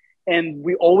of, and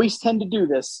we always tend to do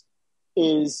this,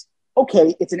 is,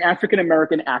 okay, it's an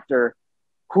African-American actor.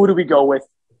 Who do we go with?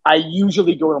 I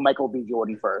usually go to Michael B.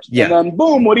 Jordan first. Yeah. And then,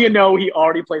 boom, what do you know? He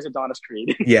already plays Adonis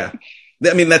Creed. Yeah.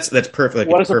 I mean, that's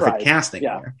perfect. Like, perfect casting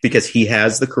there, because he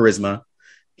has the charisma.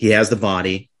 He has the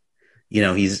body. He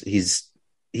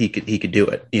could do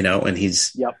it, and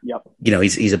he's,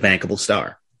 he's a bankable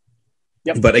star.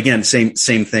 Yep. But again, same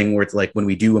thing where it's like when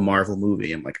we do a Marvel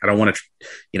movie, I'm like, I don't want to,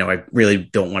 I really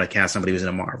don't want to cast somebody who's in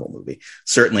a Marvel movie.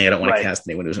 Certainly, I don't want to cast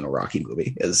anyone who's in a Rocky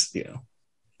movie as in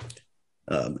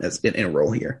a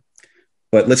role here.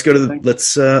 But let's go to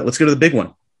the big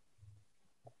one.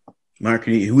 Mark,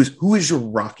 who is your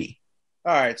Rocky?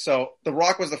 All right, so The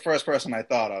Rock was the first person I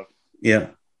thought of. Yeah.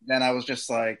 Then I was just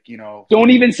like, don't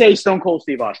even say Stone Cold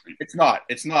Steve Austin. It's not,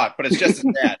 but it's just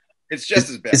as bad. It's just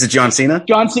as bad. Is it John Cena?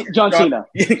 John Cena. John Cena.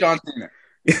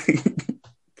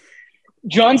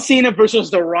 John Cena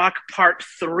versus The Rock Part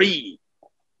 3.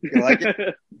 You like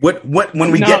it?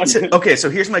 When we get to, okay, so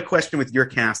here's my question with your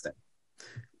casting.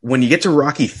 When you get to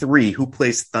Rocky 3, who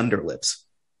plays Thunder Lips?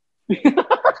 It's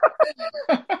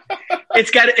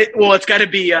got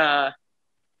to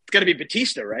be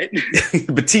Batista, right?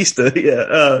 Batista,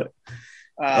 yeah.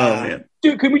 Oh man,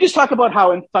 dude, could we just talk about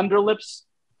how in Thunder Lips,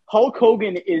 Hulk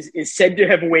Hogan is said to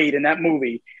have weighed in that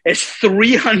movie as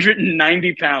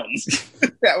 390 pounds. Is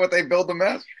that what they build them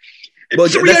as? Well,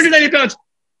 390 pounds.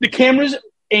 The cameras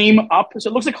aim up, so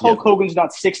it looks like Hulk Hogan's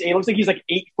not 6'8". It looks like he's like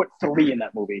 8'3" in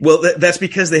that movie. Well, that's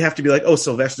because they have to be like, oh,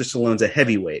 Sylvester Stallone's a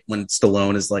heavyweight when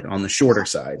Stallone is like on the shorter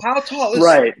side. How tall is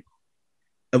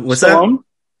what's Stallone? that?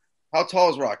 How tall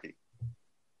is Rocky?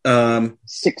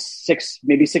 6'6",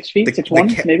 maybe 6 feet,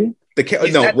 6'1", maybe.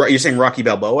 You're saying Rocky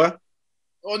Balboa?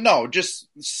 Oh no, just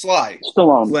Sly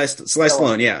Stallone. Sly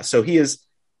Stallone, yeah. So he's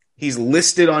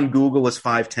listed on Google as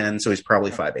 5'10", so he's probably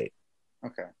 5'8".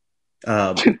 Okay.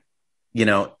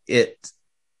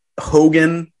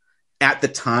 Hogan at the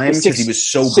time, because he was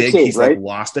so big, he's like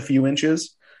lost a few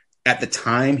inches. At the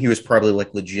time, he was probably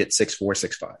like legit 6'4",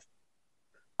 6'5".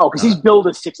 Oh, because he's billed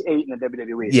as 6'8" in the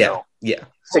WWE. Yeah, so. yeah.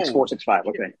 6'4", 6'5".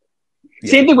 Okay.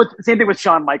 Yeah. Same thing with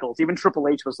Shawn Michaels. Even Triple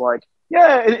H was like,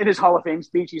 in his Hall of Fame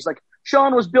speech, he's like,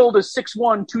 Shawn was billed as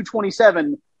 6'1",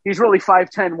 227. He's really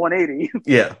 5'10", 180.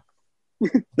 Yeah.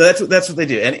 That's what they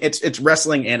do. And it's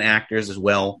wrestling and actors as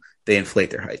well. They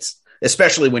inflate their heights,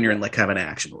 especially when you're in like kind of an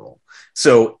action role.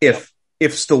 So if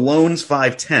Stallone's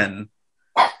 5'10",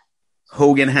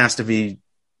 Hogan has to be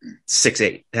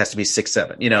 6'8", has to be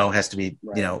 6'7", has to be,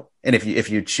 and if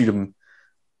you shoot him,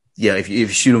 if you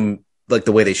shoot him like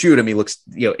the way they shoot him, he looks,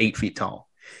 8 feet tall.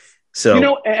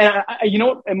 So,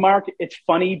 and Mark, it's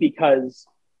funny because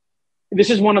this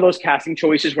is one of those casting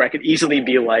choices where I could easily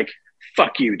be like,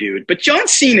 fuck you, dude. But John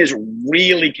Cena is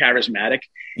really charismatic,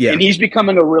 and he's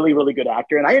becoming a really, really good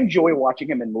actor. And I enjoy watching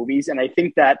him in movies. And I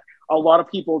think that a lot of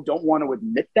people don't want to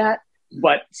admit that,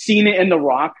 but Cena and The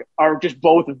Rock are just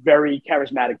both very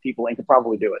charismatic people and could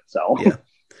probably do it. So,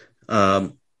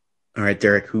 all right,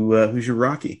 Derek, who's your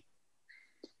Rocky?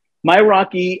 My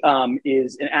Rocky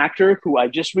is an actor who I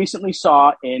just recently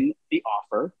saw in The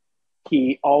Offer.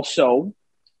 He also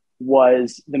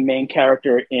was the main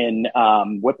character in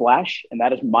Whiplash, and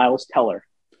that is Miles Teller.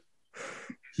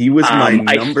 He was my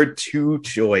number 2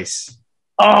 choice.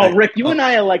 Oh, Rick, you and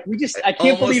I are like, I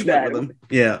can't believe that.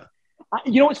 Yeah.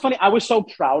 It's funny. I was so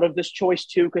proud of this choice,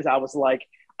 too, because I was like,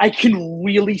 I can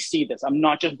really see this. I'm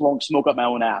not just blowing smoke up my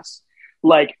own ass.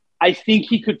 Like, I think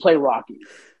he could play Rocky.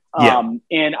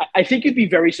 And I think you'd be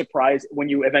very surprised when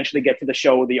you eventually get to the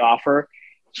show, The Offer.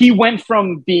 He went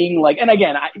from being like, and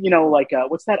again,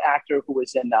 what's that actor who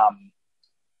was in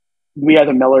We Are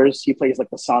the Millers? He plays like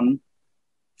the son.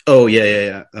 Oh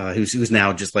yeah. Who's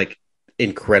now just like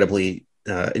incredibly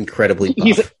buff.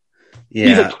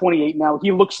 He's like 28 now.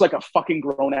 He looks like a fucking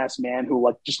grown ass man who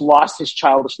like just lost his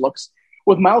childish looks.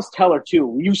 With Miles Teller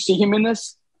too, you see him in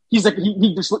this. He's like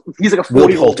he's like a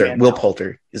 40-year-old man. Will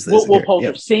Poulter is this? Will Poulter.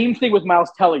 Yep. Same thing with Miles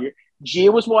Teller.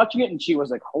 Gia was watching it and she was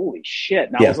like, "Holy shit!"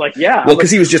 And I was like, "Yeah." Well, because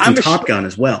he was just in Top Gun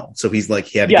as well, so he's like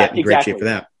he had to get in great shape for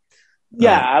that.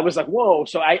 Yeah, I was like, "Whoa!"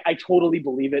 So I totally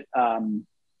believe it. And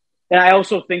I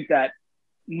also think that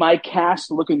my cast,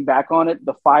 looking back on it,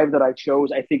 the 5 that I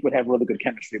chose, I think would have really good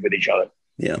chemistry with each other.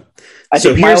 Yeah, I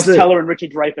think Miles Teller and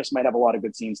Richard Dreyfuss might have a lot of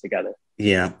good scenes together.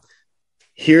 Yeah,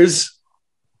 here's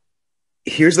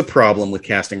the problem with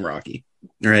casting Rocky.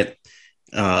 All right,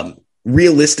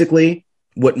 realistically,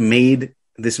 what made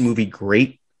this movie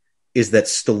great is that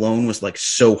Stallone was like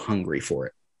so hungry for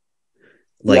it.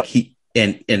 Like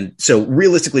and so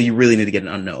realistically, you really need to get an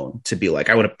unknown to be like,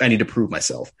 I need to prove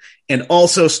myself. And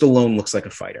also Stallone looks like a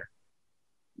fighter.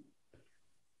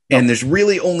 And there's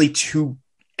really only 2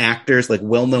 actors, like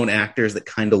well-known actors that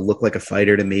kind of look like a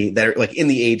fighter to me that are like in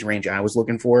the age range I was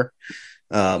looking for.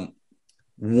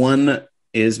 One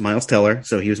is Miles Teller.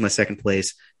 So he was my second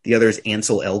place. The other is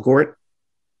Ansel Elgort.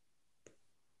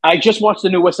 I just watched the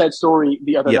new West Side Story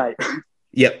the other night.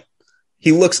 Yep.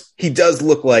 He does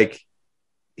look like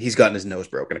he's gotten his nose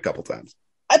broken a couple times.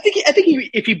 I think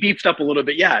if he beefed up a little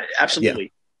bit, yeah,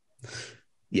 absolutely.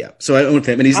 Yeah. So I own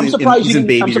him, and I'm surprised you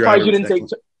didn't say.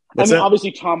 What's that?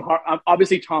 Obviously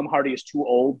Tom Hardy is too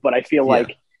old, but I feel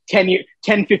like 10,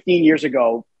 15 years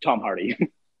ago, Tom Hardy.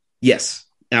 Yes,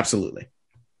 absolutely.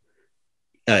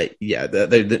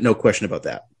 No question about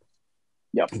that.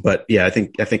 Yep. But yeah, I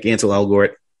think Ansel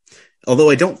Elgort.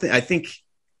 Although I think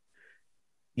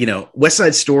West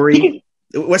Side Story.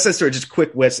 Just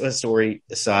quick West Side Story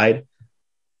aside.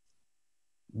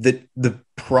 The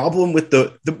problem with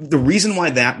the reason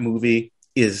why that movie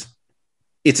is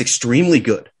it's extremely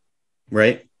good,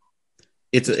 right?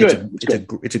 It's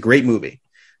a great movie,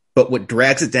 but what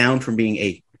drags it down from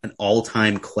being an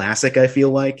all-time classic, I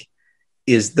feel like,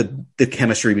 is the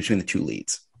chemistry between the 2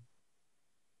 leads.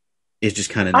 Is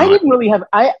just kind of. I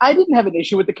didn't have an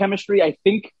issue with the chemistry. I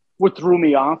think what threw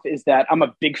me off is that I'm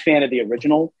a big fan of the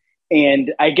original,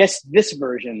 and I guess this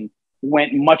version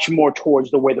went much more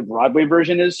towards the way the Broadway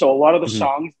version is. So a lot of the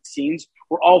songs, scenes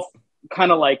were all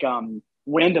kind of like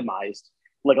randomized.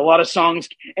 Like a lot of songs,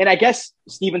 and I guess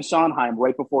Stephen Sondheim,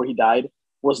 right before he died,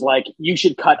 was like, "You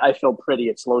should cut I Feel Pretty.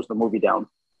 It slows the movie down."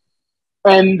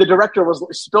 And the director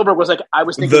Spielberg was like, "I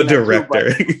was thinking the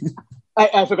director."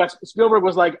 I forgot. Spielberg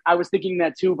was like, "I was thinking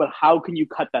that too, but how can you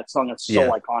cut that song? It's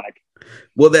so iconic."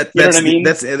 Well, that's what I mean.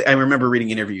 I remember reading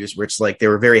interviews where it's like they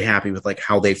were very happy with like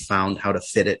how they found how to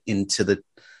fit it into the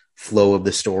flow of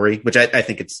the story, which I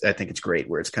think it's great.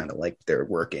 Where it's kind of like they're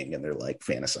working and they're like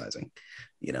fantasizing,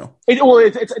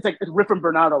 It's like Riff and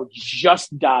Bernardo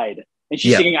just died, and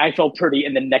she's singing "I Felt Pretty"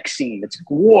 in the next scene. It's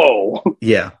whoa.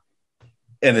 Yeah,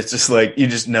 and it's just like you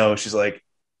just know she's like,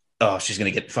 oh, she's gonna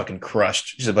get fucking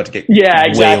crushed. She's about to get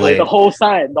exactly. waylaid. The whole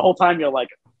time you're like,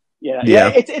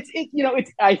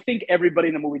 It's I think everybody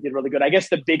in the movie did really good. I guess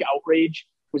the big outrage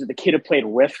was that the kid who played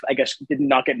Riff, I guess, did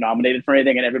not get nominated for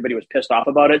anything, and everybody was pissed off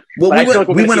about it. Well,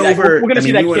 we went over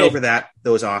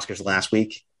those Oscars last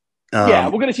week. We're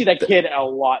going to see that kid in a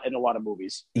lot of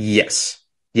movies. Yes,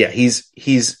 yeah, he's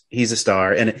a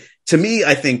star, and to me,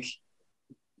 I think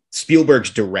Spielberg's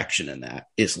direction in that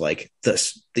is like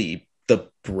the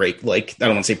break. Like I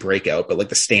don't want to say breakout, but like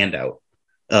the standout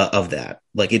of that.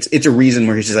 Like it's a reason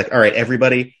where he's just like, all right,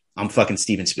 everybody, I'm fucking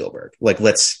Steven Spielberg. Like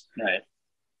let's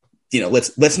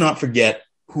not forget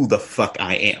who the fuck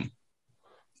I am.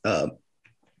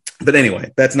 But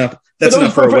anyway, that's enough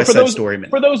for a West Side Story minute.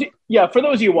 For those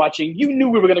of you watching, you knew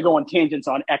we were going to go on tangents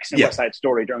on X and West Side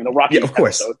Story during the Rocky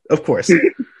episode. Of course.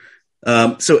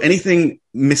 So anything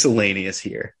miscellaneous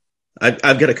here?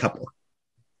 I've got a couple.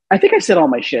 I think I said all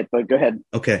my shit, but go ahead.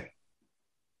 Okay.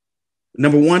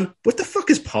 Number 1, what the fuck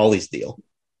is Paulie's deal?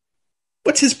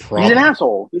 What's his problem? He's an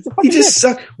asshole. He's a fucking He just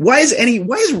sucks. Why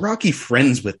is Rocky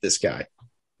friends with this guy?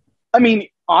 I mean,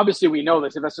 obviously we know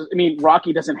this.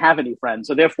 Rocky doesn't have any friends,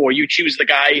 so therefore you choose the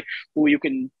guy who you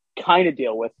can kind of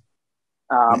deal with.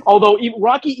 Although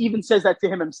Rocky even says that to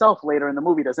himself later in the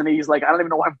movie, doesn't he? He's like, I don't even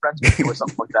know why I'm friends with you or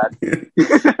something like that.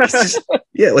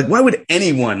 Like why would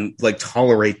anyone like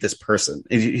tolerate this person?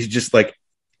 He's just like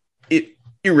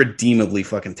irredeemably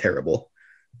fucking terrible.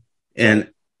 And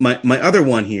my other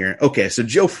one here. Okay, so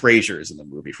Joe Frazier is in the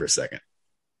movie for a second.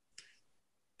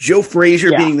 Joe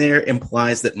Frazier being there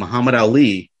implies that Muhammad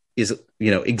Ali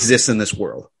exists in this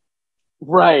world.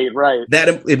 Right.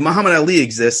 That if Muhammad Ali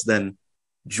exists, then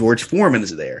George Foreman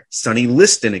is there. Sonny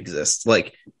Liston exists.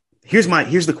 Like, here's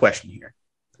the question here.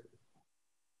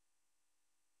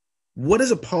 What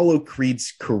does Apollo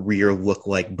Creed's career look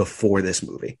like before this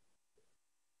movie?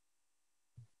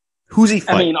 Who's he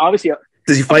fight? I mean, obviously,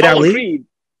 does he fight Apollo Ali? Creed,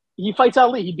 he fights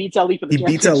Ali. He beats Ali for the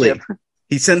championship. Beats Ali.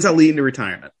 He sends Ali into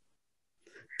retirement.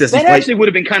 That actually would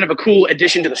have been kind of a cool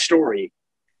addition to the story.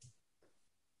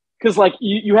 Because, like,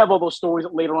 you have all those stories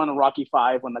later on in Rocky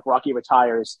V when, like, Rocky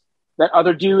retires. That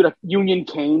other dude, Union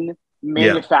Kane,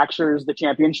 manufactures the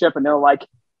championship, and they're like,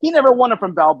 he never won it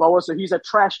from Balboa, so he's a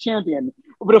trash champion.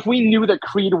 But if we knew that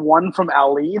Creed won from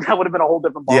Ali, that would have been a whole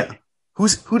different ball. Yeah. Who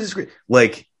does Creed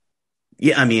like?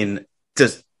 Yeah, I mean,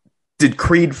 did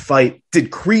Creed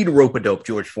rope-a-dope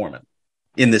George Foreman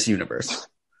in this universe?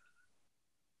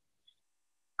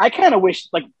 I kind of wish,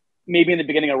 like, maybe in the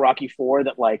beginning of Rocky IV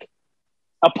that, like,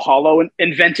 Apollo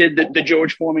invented the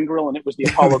George Foreman grill, and it was the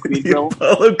Apollo Creed grill.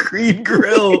 Apollo Creed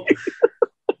grill.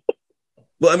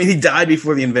 Well, I mean, he died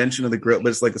before the invention of the grill, but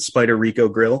it's like the Spider Rico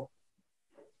grill.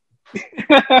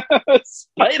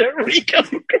 Spider Rico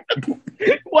grill.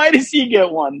 Why does he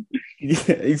get one?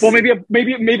 Yeah, well,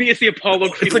 maybe it's the Apollo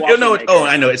Creed. It's like,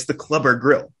 I know. It's the Clubber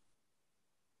grill.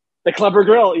 The Clubber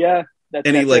grill, yeah.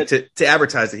 And he to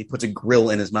advertise it, he puts a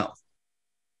grill in his mouth.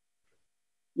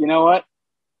 You know what?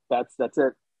 That's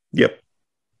it. Yep.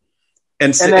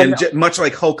 And then, much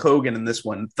like Hulk Hogan in this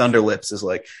one, Thunderlips is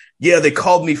like, yeah, they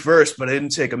called me first, but I didn't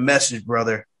take a message,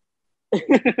 brother.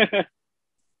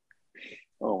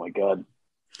 Oh my God.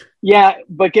 Yeah,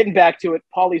 but getting back to it,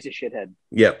 Paulie's a shithead.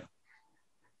 Yep.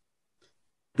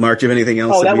 Mark, do you have anything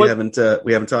else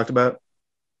we haven't talked about?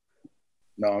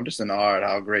 No, I'm just in awe at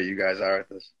how great you guys are at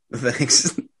this.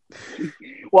 Thanks.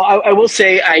 Well, I will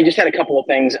say I just had a couple of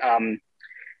things.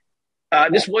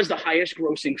 This was the highest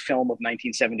grossing film of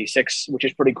 1976, which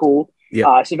is pretty cool.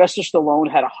 Yeah. Sylvester Stallone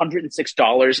had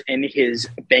 $106 in his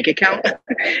bank account,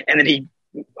 and then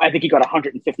I think he got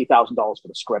 $150,000 for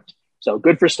the script. So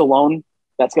good for Stallone.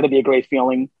 That's going to be a great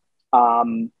feeling.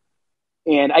 And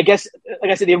I guess, like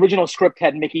I said, the original script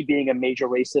had Mickey being a major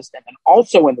racist, and then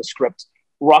also in the script,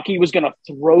 Rocky was going to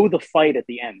throw the fight at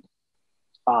the end.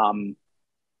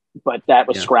 But that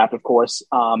was scrapped, of course.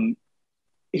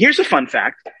 Here's a fun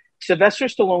fact. Sylvester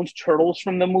Stallone's turtles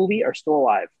from the movie are still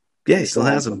alive. Yeah, he still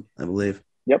has them, I believe.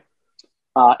 Yep.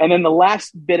 And then the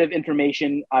last bit of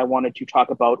information I wanted to talk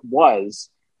about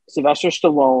was Sylvester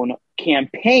Stallone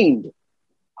campaigned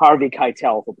Harvey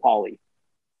Keitel for Paulie.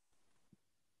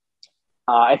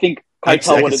 I think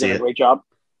Keitel would have done a great job.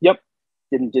 Yep.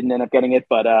 Didn't end up getting it,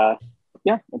 but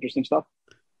yeah, interesting stuff.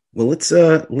 Well, let's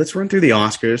run through the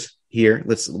Oscars here.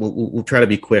 We'll try to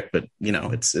be quick, but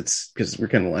it's because we're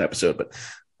kind of a long episode, but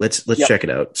let's check it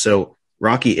out. So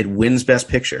Rocky, it wins Best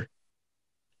Picture,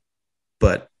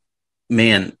 but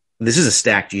man, this is a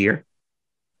stacked year.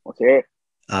 Let's hear it.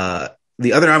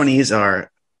 The other nominees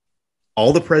are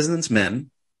All the President's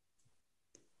Men,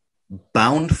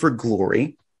 Bound for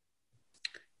Glory,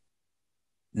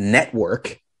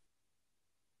 Network,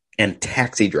 and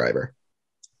Taxi Driver.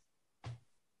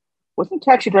 Wasn't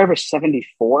Taxi Driver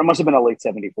 74? It must have been a late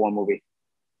 74 movie.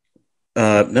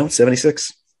 No,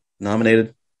 76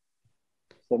 nominated.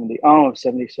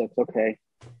 76. Okay.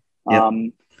 Yep.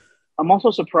 I'm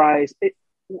also surprised.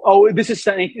 This is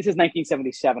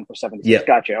 1977 for 76. Yep.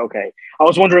 Gotcha. Okay. I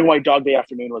was wondering why Dog Day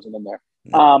Afternoon wasn't in there.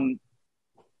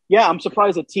 Yeah, I'm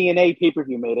surprised that TNA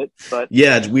pay-per-view made it, but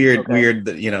yeah, it's weird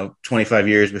that 25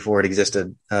 years before it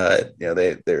existed, they're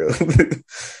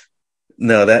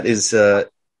no, that is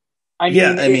I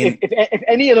mean, if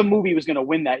any other movie was going to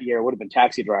win that year, it would have been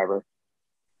Taxi Driver.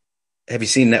 Have you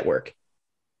seen Network?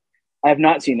 I have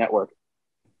not seen Network.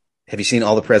 Have you seen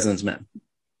All the President's Men?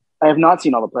 I have not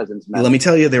seen All the President's Men. Let me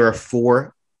tell you, there are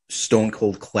 4 Stone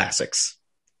Cold classics.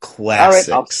 All right,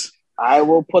 I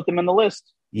will put them in the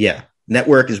list. Yeah.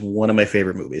 Network is one of my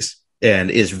favorite movies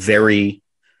and is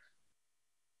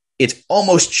it's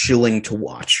almost chilling to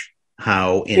watch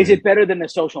how is it better than The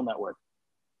Social Network?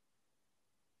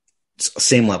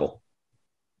 Same level.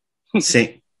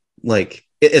 Same, like,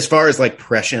 as far as like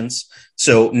prescience.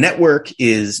 So Network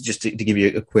is, just to give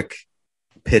you a quick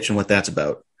pitch on what that's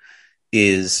about,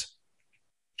 is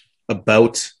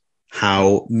about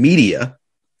how media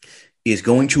is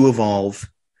going to evolve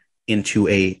into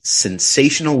a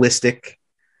sensationalistic,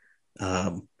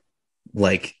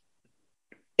 like,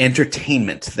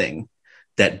 entertainment thing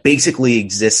that basically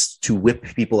exists to whip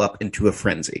people up into a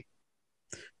frenzy.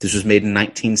 This was made in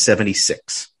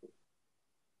 1976.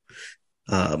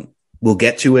 We'll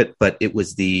get to it, but it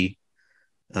was the.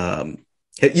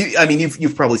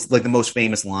 You've probably like the most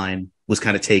famous line was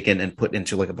kind of taken and put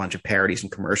into like a bunch of parodies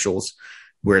and commercials,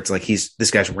 where it's like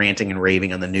this guy's ranting and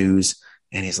raving on the news,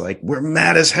 and he's like, "We're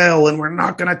mad as hell, and we're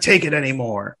not going to take it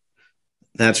anymore."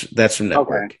 That's from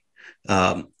Network.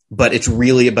 Okay. But it's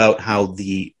really about how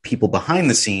the people behind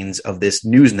the scenes of this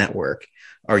news network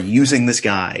are using this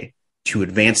guy to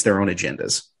advance their own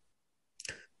agendas.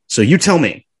 So you tell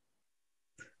me,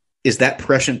 is that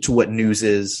prescient to what news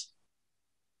is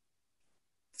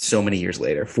so many years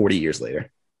later, 40 years later?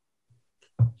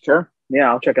 Sure. Yeah,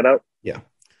 I'll check it out. Yeah.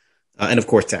 And of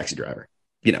course, Taxi Driver,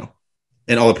 and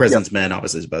All the President's Men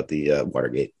obviously is about the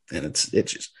Watergate. And it's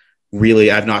just really,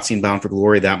 I've not seen Bound for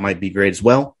Glory. That might be great as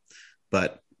well.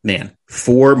 But man,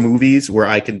 4 movies where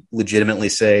I can legitimately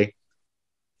say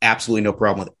absolutely no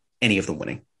problem with any of them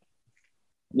winning.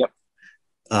 Yep.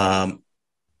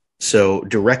 So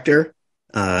director,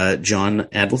 John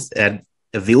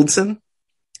Avildsen,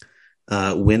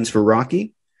 wins for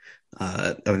Rocky.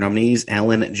 Other nominees,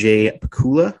 Alan J.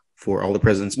 Pakula for All the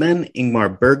President's Men,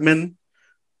 Ingmar Bergman,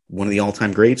 one of the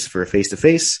all-time greats for Face to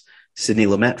Face, Sidney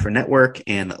Lumet for Network,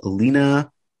 and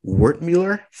Lena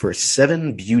Wertmuller for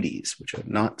Seven Beauties, which I've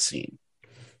not seen.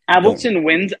 Avildsen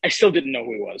wins. I still didn't know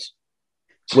who he was.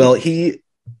 Well, he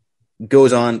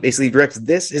goes on, basically directs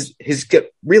this. His got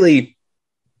really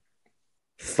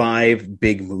 5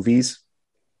 big movies.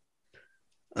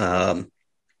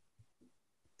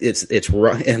 It's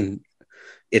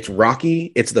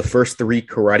Rocky. It's the first 3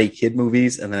 Karate Kid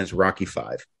movies, and then it's Rocky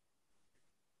 5.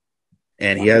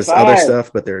 And he has other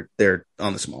stuff, but they're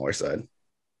on the smaller side.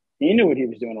 He knew what he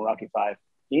was doing in Rocky 5.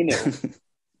 He knew.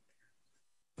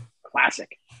 Classic.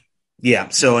 Yeah.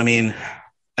 So, I mean,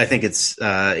 I think it's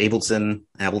Avildsen,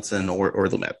 or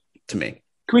Lumet to me.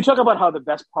 Can we talk about how the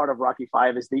best part of Rocky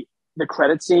 5 is the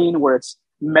credit scene where it's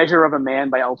Measure of a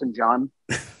Man by Elton John?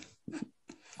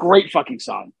 Great fucking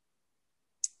song.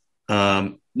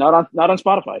 Not on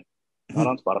Spotify. Not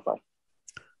on Spotify.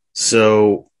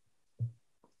 So,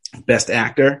 best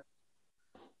actor,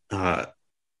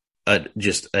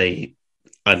 just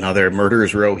another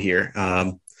murderer's row here.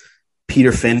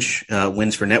 Peter Finch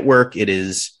wins for Network. It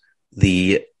is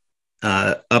the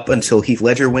up until Heath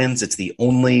Ledger wins, it's the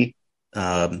only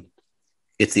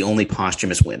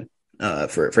posthumous win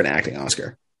for an acting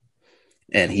Oscar,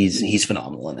 and he's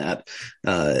phenomenal in that.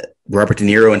 Robert De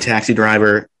Niro in Taxi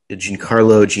Driver,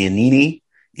 Giancarlo Giannini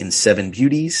in Seven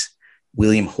Beauties,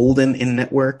 William Holden in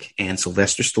Network, and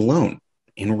Sylvester Stallone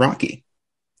in Rocky.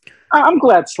 I'm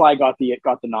glad Sly got the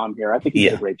nom here. I think he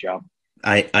did a great job.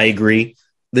 I agree.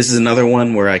 This is another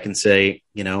one where I can say,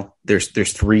 there's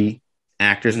 3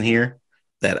 actors in here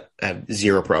that have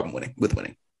zero problem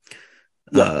winning.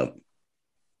 Yeah.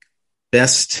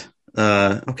 Best.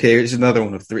 Okay, here's another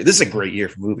one of 3. This is a great year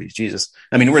for movies. Jesus.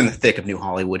 I mean, we're in the thick of New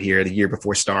Hollywood here. The year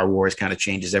before Star Wars kind of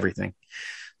changes everything.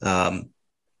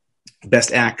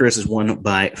 Best actress is won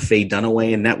by Faye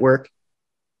Dunaway in Network.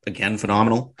 Again,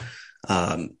 phenomenal.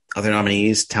 Other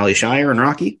nominees, Talia Shire in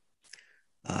Rocky.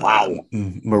 Wow.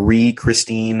 Marie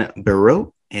Christine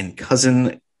Barrault and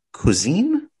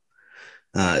Cousine.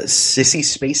 Sissy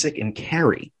Spacek in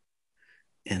Carrie.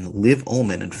 And Liv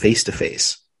Ullmann in Face to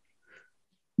Face.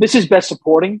 This is best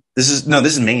supporting? This is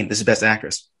main. This is best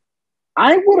actress.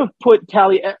 I would have put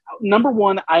Talia... Number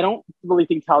one, I don't really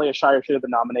think Talia Shire should have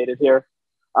been nominated here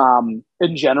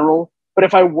in general. But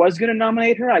if I was going to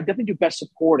nominate her, I'd definitely do best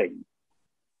supporting.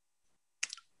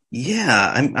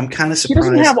 Yeah, I'm kind of surprised.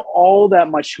 She doesn't have all that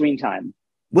much screen time.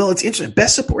 Well, it's interesting.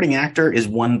 Best supporting actor is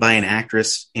won by an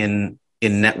actress in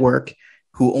Network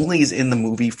who only is in the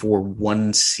movie for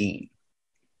one scene.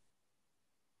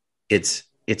 It's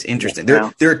interesting.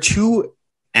 Yeah. There are 2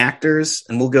 actors,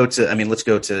 and let's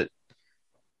go to.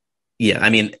 Yeah, I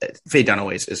mean, Faye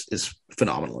Dunaway is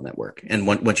phenomenal in Network, and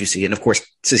once you see it, and of course,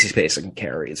 Sissy Spacek and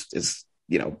Carrie is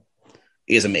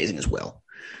amazing as well.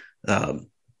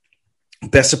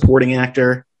 Best supporting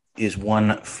actor is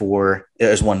won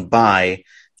by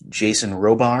Jason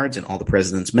Robards in All the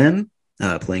President's Men,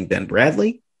 playing Ben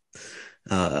Bradley.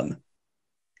 The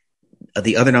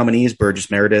other nominees: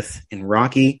 Burgess Meredith in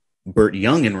Rocky, Burt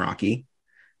Young in Rocky,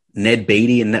 Ned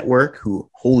Beatty in Network,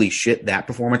 who, holy shit, that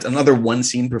performance, another one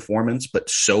scene performance, but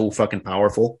so fucking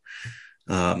powerful.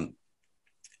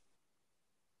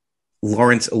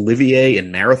 Laurence Olivier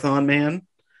in Marathon Man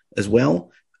as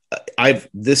well.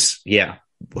 This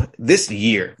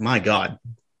year, my God,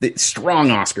 the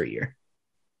strong Oscar year.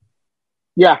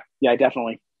 Yeah,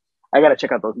 definitely. I got to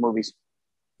check out those movies.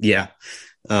 Yeah.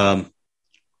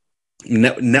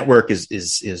 Network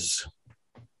is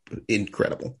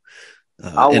incredible.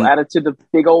 I'll add it to the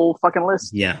big old fucking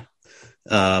list. Yeah.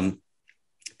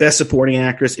 Best supporting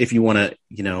actress, if you want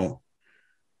to,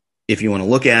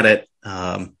 look at it,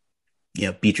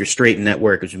 Beatrice Straight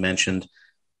Network, as you mentioned,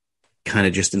 kind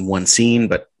of just in one scene,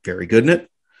 but very good in it.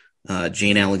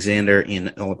 Jane Alexander in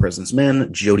All the President's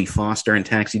Men, Jodie Foster in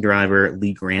Taxi Driver,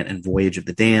 Lee Grant in Voyage of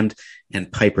the Damned,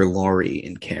 and Piper Laurie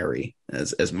in Carrie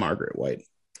as Margaret White.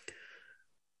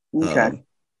 Okay.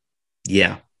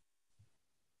 Yeah.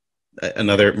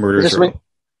 Another murderous row.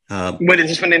 Wait, is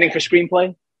this one ending for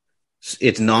screenplay?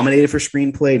 It's nominated for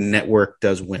screenplay. Network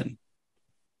does win.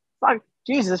 Fuck,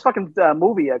 Jesus, this fucking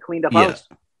movie cleaned up house.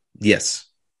 Yes,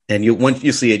 and once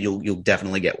you see it, you'll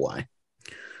definitely get why.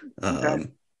 Okay.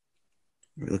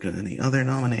 We're looking at any other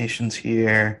nominations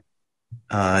here.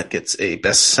 It gets a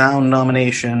Best Sound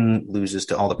nomination, loses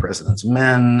to All the President's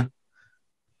Men,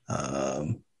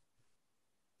 and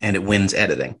it wins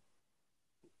editing.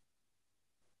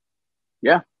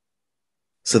 Yeah.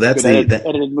 So that's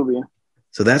edited movie. Yeah.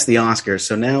 So that's the Oscars.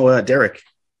 So now, Derek,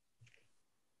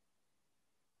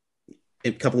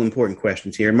 a couple important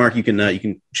questions here. Mark, you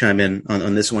can chime in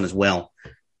on this one as well.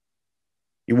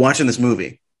 You're watching this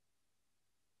movie.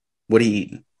 What are you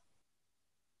eating?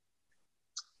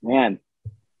 Man,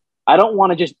 I don't want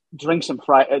to just drink some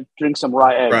rye eggs.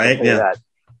 Right? Yeah. That.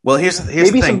 Well, here's the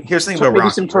thing. Here's the thing about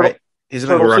Rocky, right? Here's the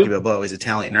thing about Rocky Balboa. He's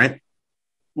Italian, right?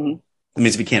 Mm-hmm. That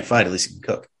means if he can't fight, at least he can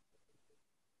cook.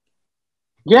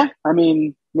 Yeah, I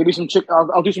mean, maybe some chicken.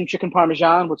 I'll do some chicken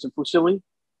parmesan with some fusilli.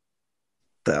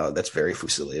 Oh, that's very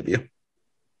fusilli of you.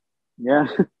 Yeah.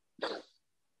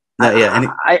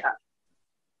 Yeah.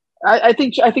 I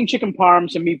think chicken parm,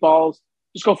 some meatballs.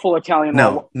 Just go full Italian.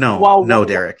 No,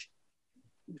 Derek.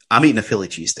 I'm eating a Philly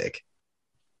cheesesteak.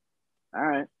 All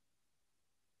right.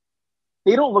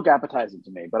 They don't look appetizing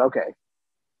to me, but okay.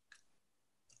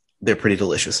 They're pretty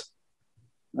delicious.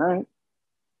 All right.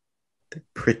 They're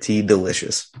pretty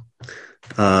delicious.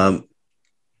 So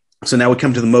now we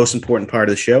come to the most important part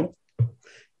of the show,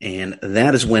 and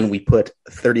that is when we put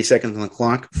 30 seconds on the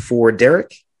clock for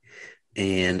Derek,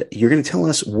 and you're going to tell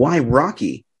us why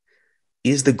Rocky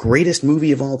is the greatest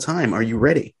movie of all time. Are you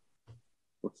ready?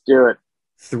 Let's do it.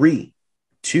 3,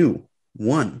 2,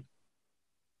 1,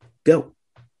 go.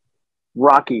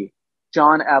 Rocky,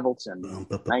 John Avildsen,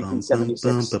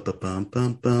 1976. Shut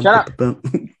up.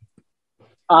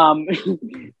 I'm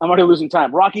already losing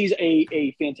time. Rocky's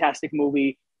a fantastic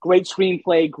movie. Great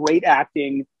screenplay, great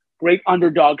acting, great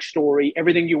underdog story,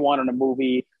 everything you want in a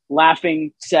movie.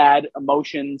 Laughing, sad,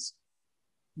 emotions,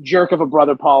 jerk of a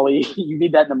brother, Paulie. You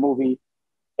need that in a movie.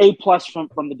 A+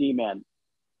 from the D-Man.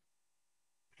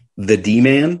 The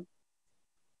D-Man?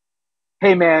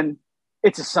 Hey, man,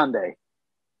 it's a Sunday.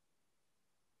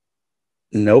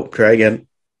 Nope, try again.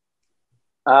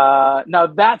 Now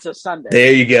that's a Sunday.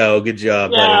 There you go. Good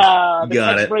job. Yeah, you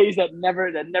got it. Phrase that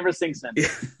never sinks in.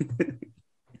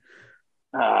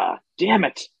 Damn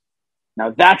it. Now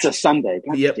that's a Sunday.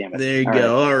 God damn it. There you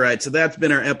go. All right. So that's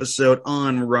been our episode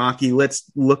on Rocky. Let's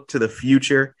look to the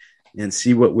future and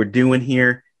see what we're doing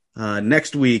here.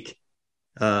 Next week,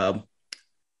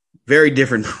 very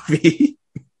different movie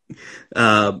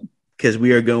because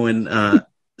we are going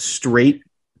straight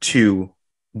to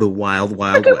the Wild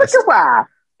Wild West.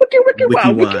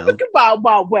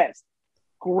 Wild West.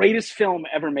 Greatest film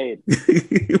ever made.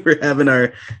 We're having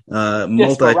our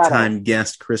multi-time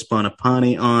guest Chris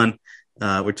Bonapani on.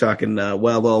 We're talking Wild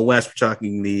Wild West. We're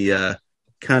talking the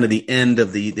kind of the end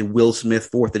of the Will Smith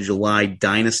 4th of July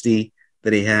dynasty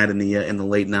that he had in the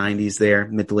late 90s there,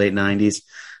 mid to late 90s.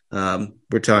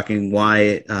 We're talking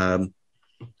why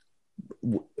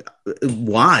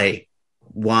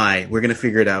we're going to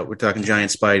figure it out. We're talking giant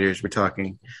spiders. We're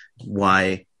talking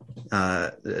why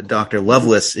Dr.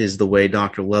 Lovelace is the way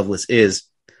Dr. Lovelace is.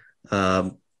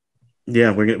 We're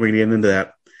gonna get into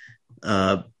that.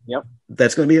 Yep,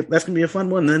 that's gonna be a fun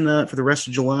one. Then for the rest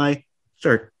of July, it's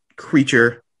our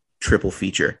creature triple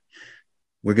feature.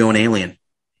 We're going Alien,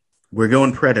 we're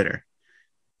going Predator,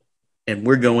 and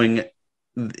we're going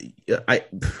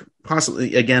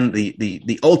possibly again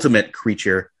the ultimate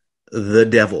creature, the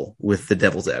Devil, with the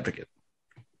Devil's Advocate.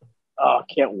 Oh,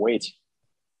 can't wait.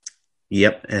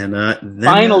 Yep, and then,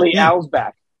 finally, Al's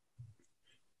back.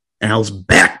 Al's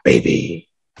back, baby.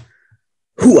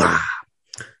 Hooah!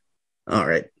 All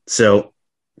right, so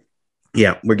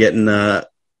yeah, we're getting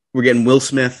Will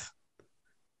Smith,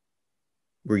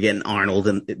 we're getting Arnold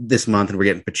this month, and we're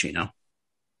getting Pacino.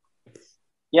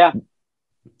 Yeah, a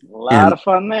lot of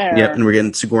fun there. Yep, and we're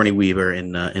getting Sigourney Weaver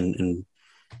in one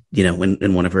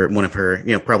of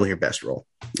her probably her best role,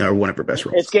 or one of her best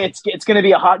roles. It's going to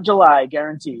be a hot July,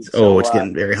 guaranteed. So, it's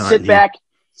getting very hot.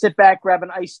 sit back, grab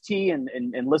an iced tea, and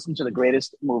listen to the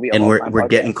greatest movie of And all time. we're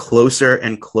getting closer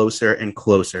and closer and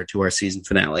closer to our season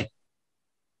finale,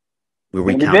 where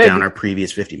we count down our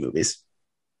previous 50 movies.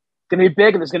 It's gonna be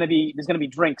big, and there's gonna be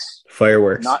drinks,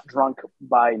 fireworks, not drunk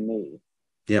by me.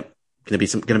 Yep, gonna be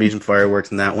some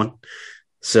fireworks in that one.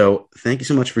 So thank you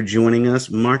so much for joining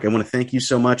us, Mark. I want to thank you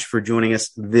so much for joining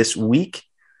us this week.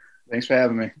 Thanks for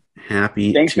having me.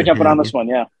 Thanks for jumping on this one.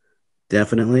 Yeah,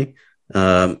 definitely.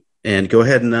 And go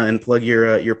ahead and plug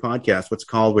your podcast. What's it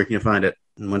called? Where can you find it?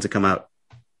 And when's it come out?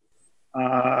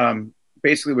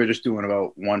 Basically, we're just doing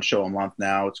about one show a month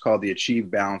now. It's called the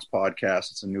Achieve Balance Podcast.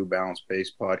 It's a new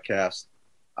balance-based podcast.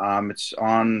 It's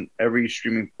on every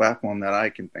streaming platform that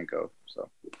I can think of. So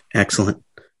excellent.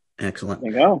 There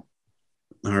you go.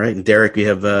 All right, and Derek, we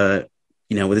have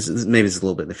this is a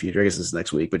little bit in the future. I guess this is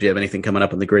next week. But do you have anything coming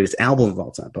up on the Greatest Album of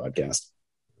All Time podcast?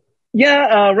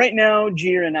 Yeah, right now,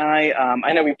 Jeter and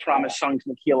I know we promised Songs in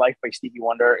the Key of Life by Stevie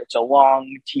Wonder. It's a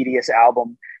long, tedious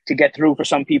album to get through for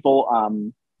some people.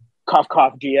 Cough,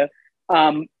 cough, Gia.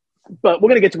 But we're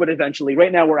going to get to it eventually.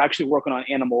 Right now, we're actually working on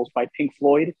Animals by Pink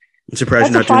Floyd. I'm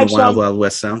surprised you're not doing the Wild Wild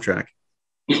West soundtrack.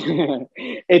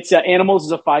 It's Animals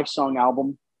is a 5-song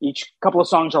album. Each couple of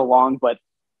songs are long, but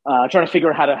trying to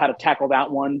figure out how to tackle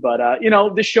that one. But,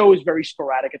 this show is very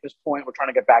sporadic at this point. We're trying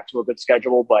to get back to a good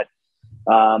schedule, but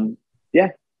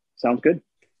yeah, sounds good.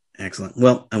 Excellent.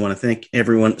 Well, I want to thank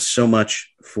everyone so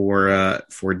much for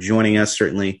joining us.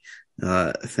 Certainly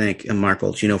thank Mark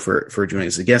Baldacchino for joining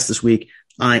us as a guest this week.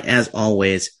 I, as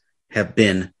always, have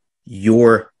been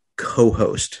your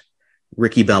co-host,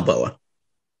 Ricky Balboa.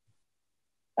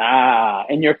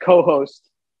 And your co-host,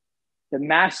 the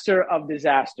master of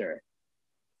disaster,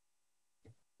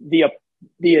 the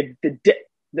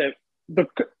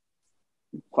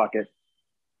fuck it.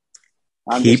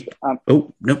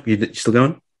 Oh, nope. You still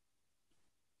going?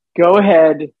 Go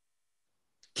ahead.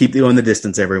 Keep going the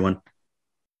distance, everyone.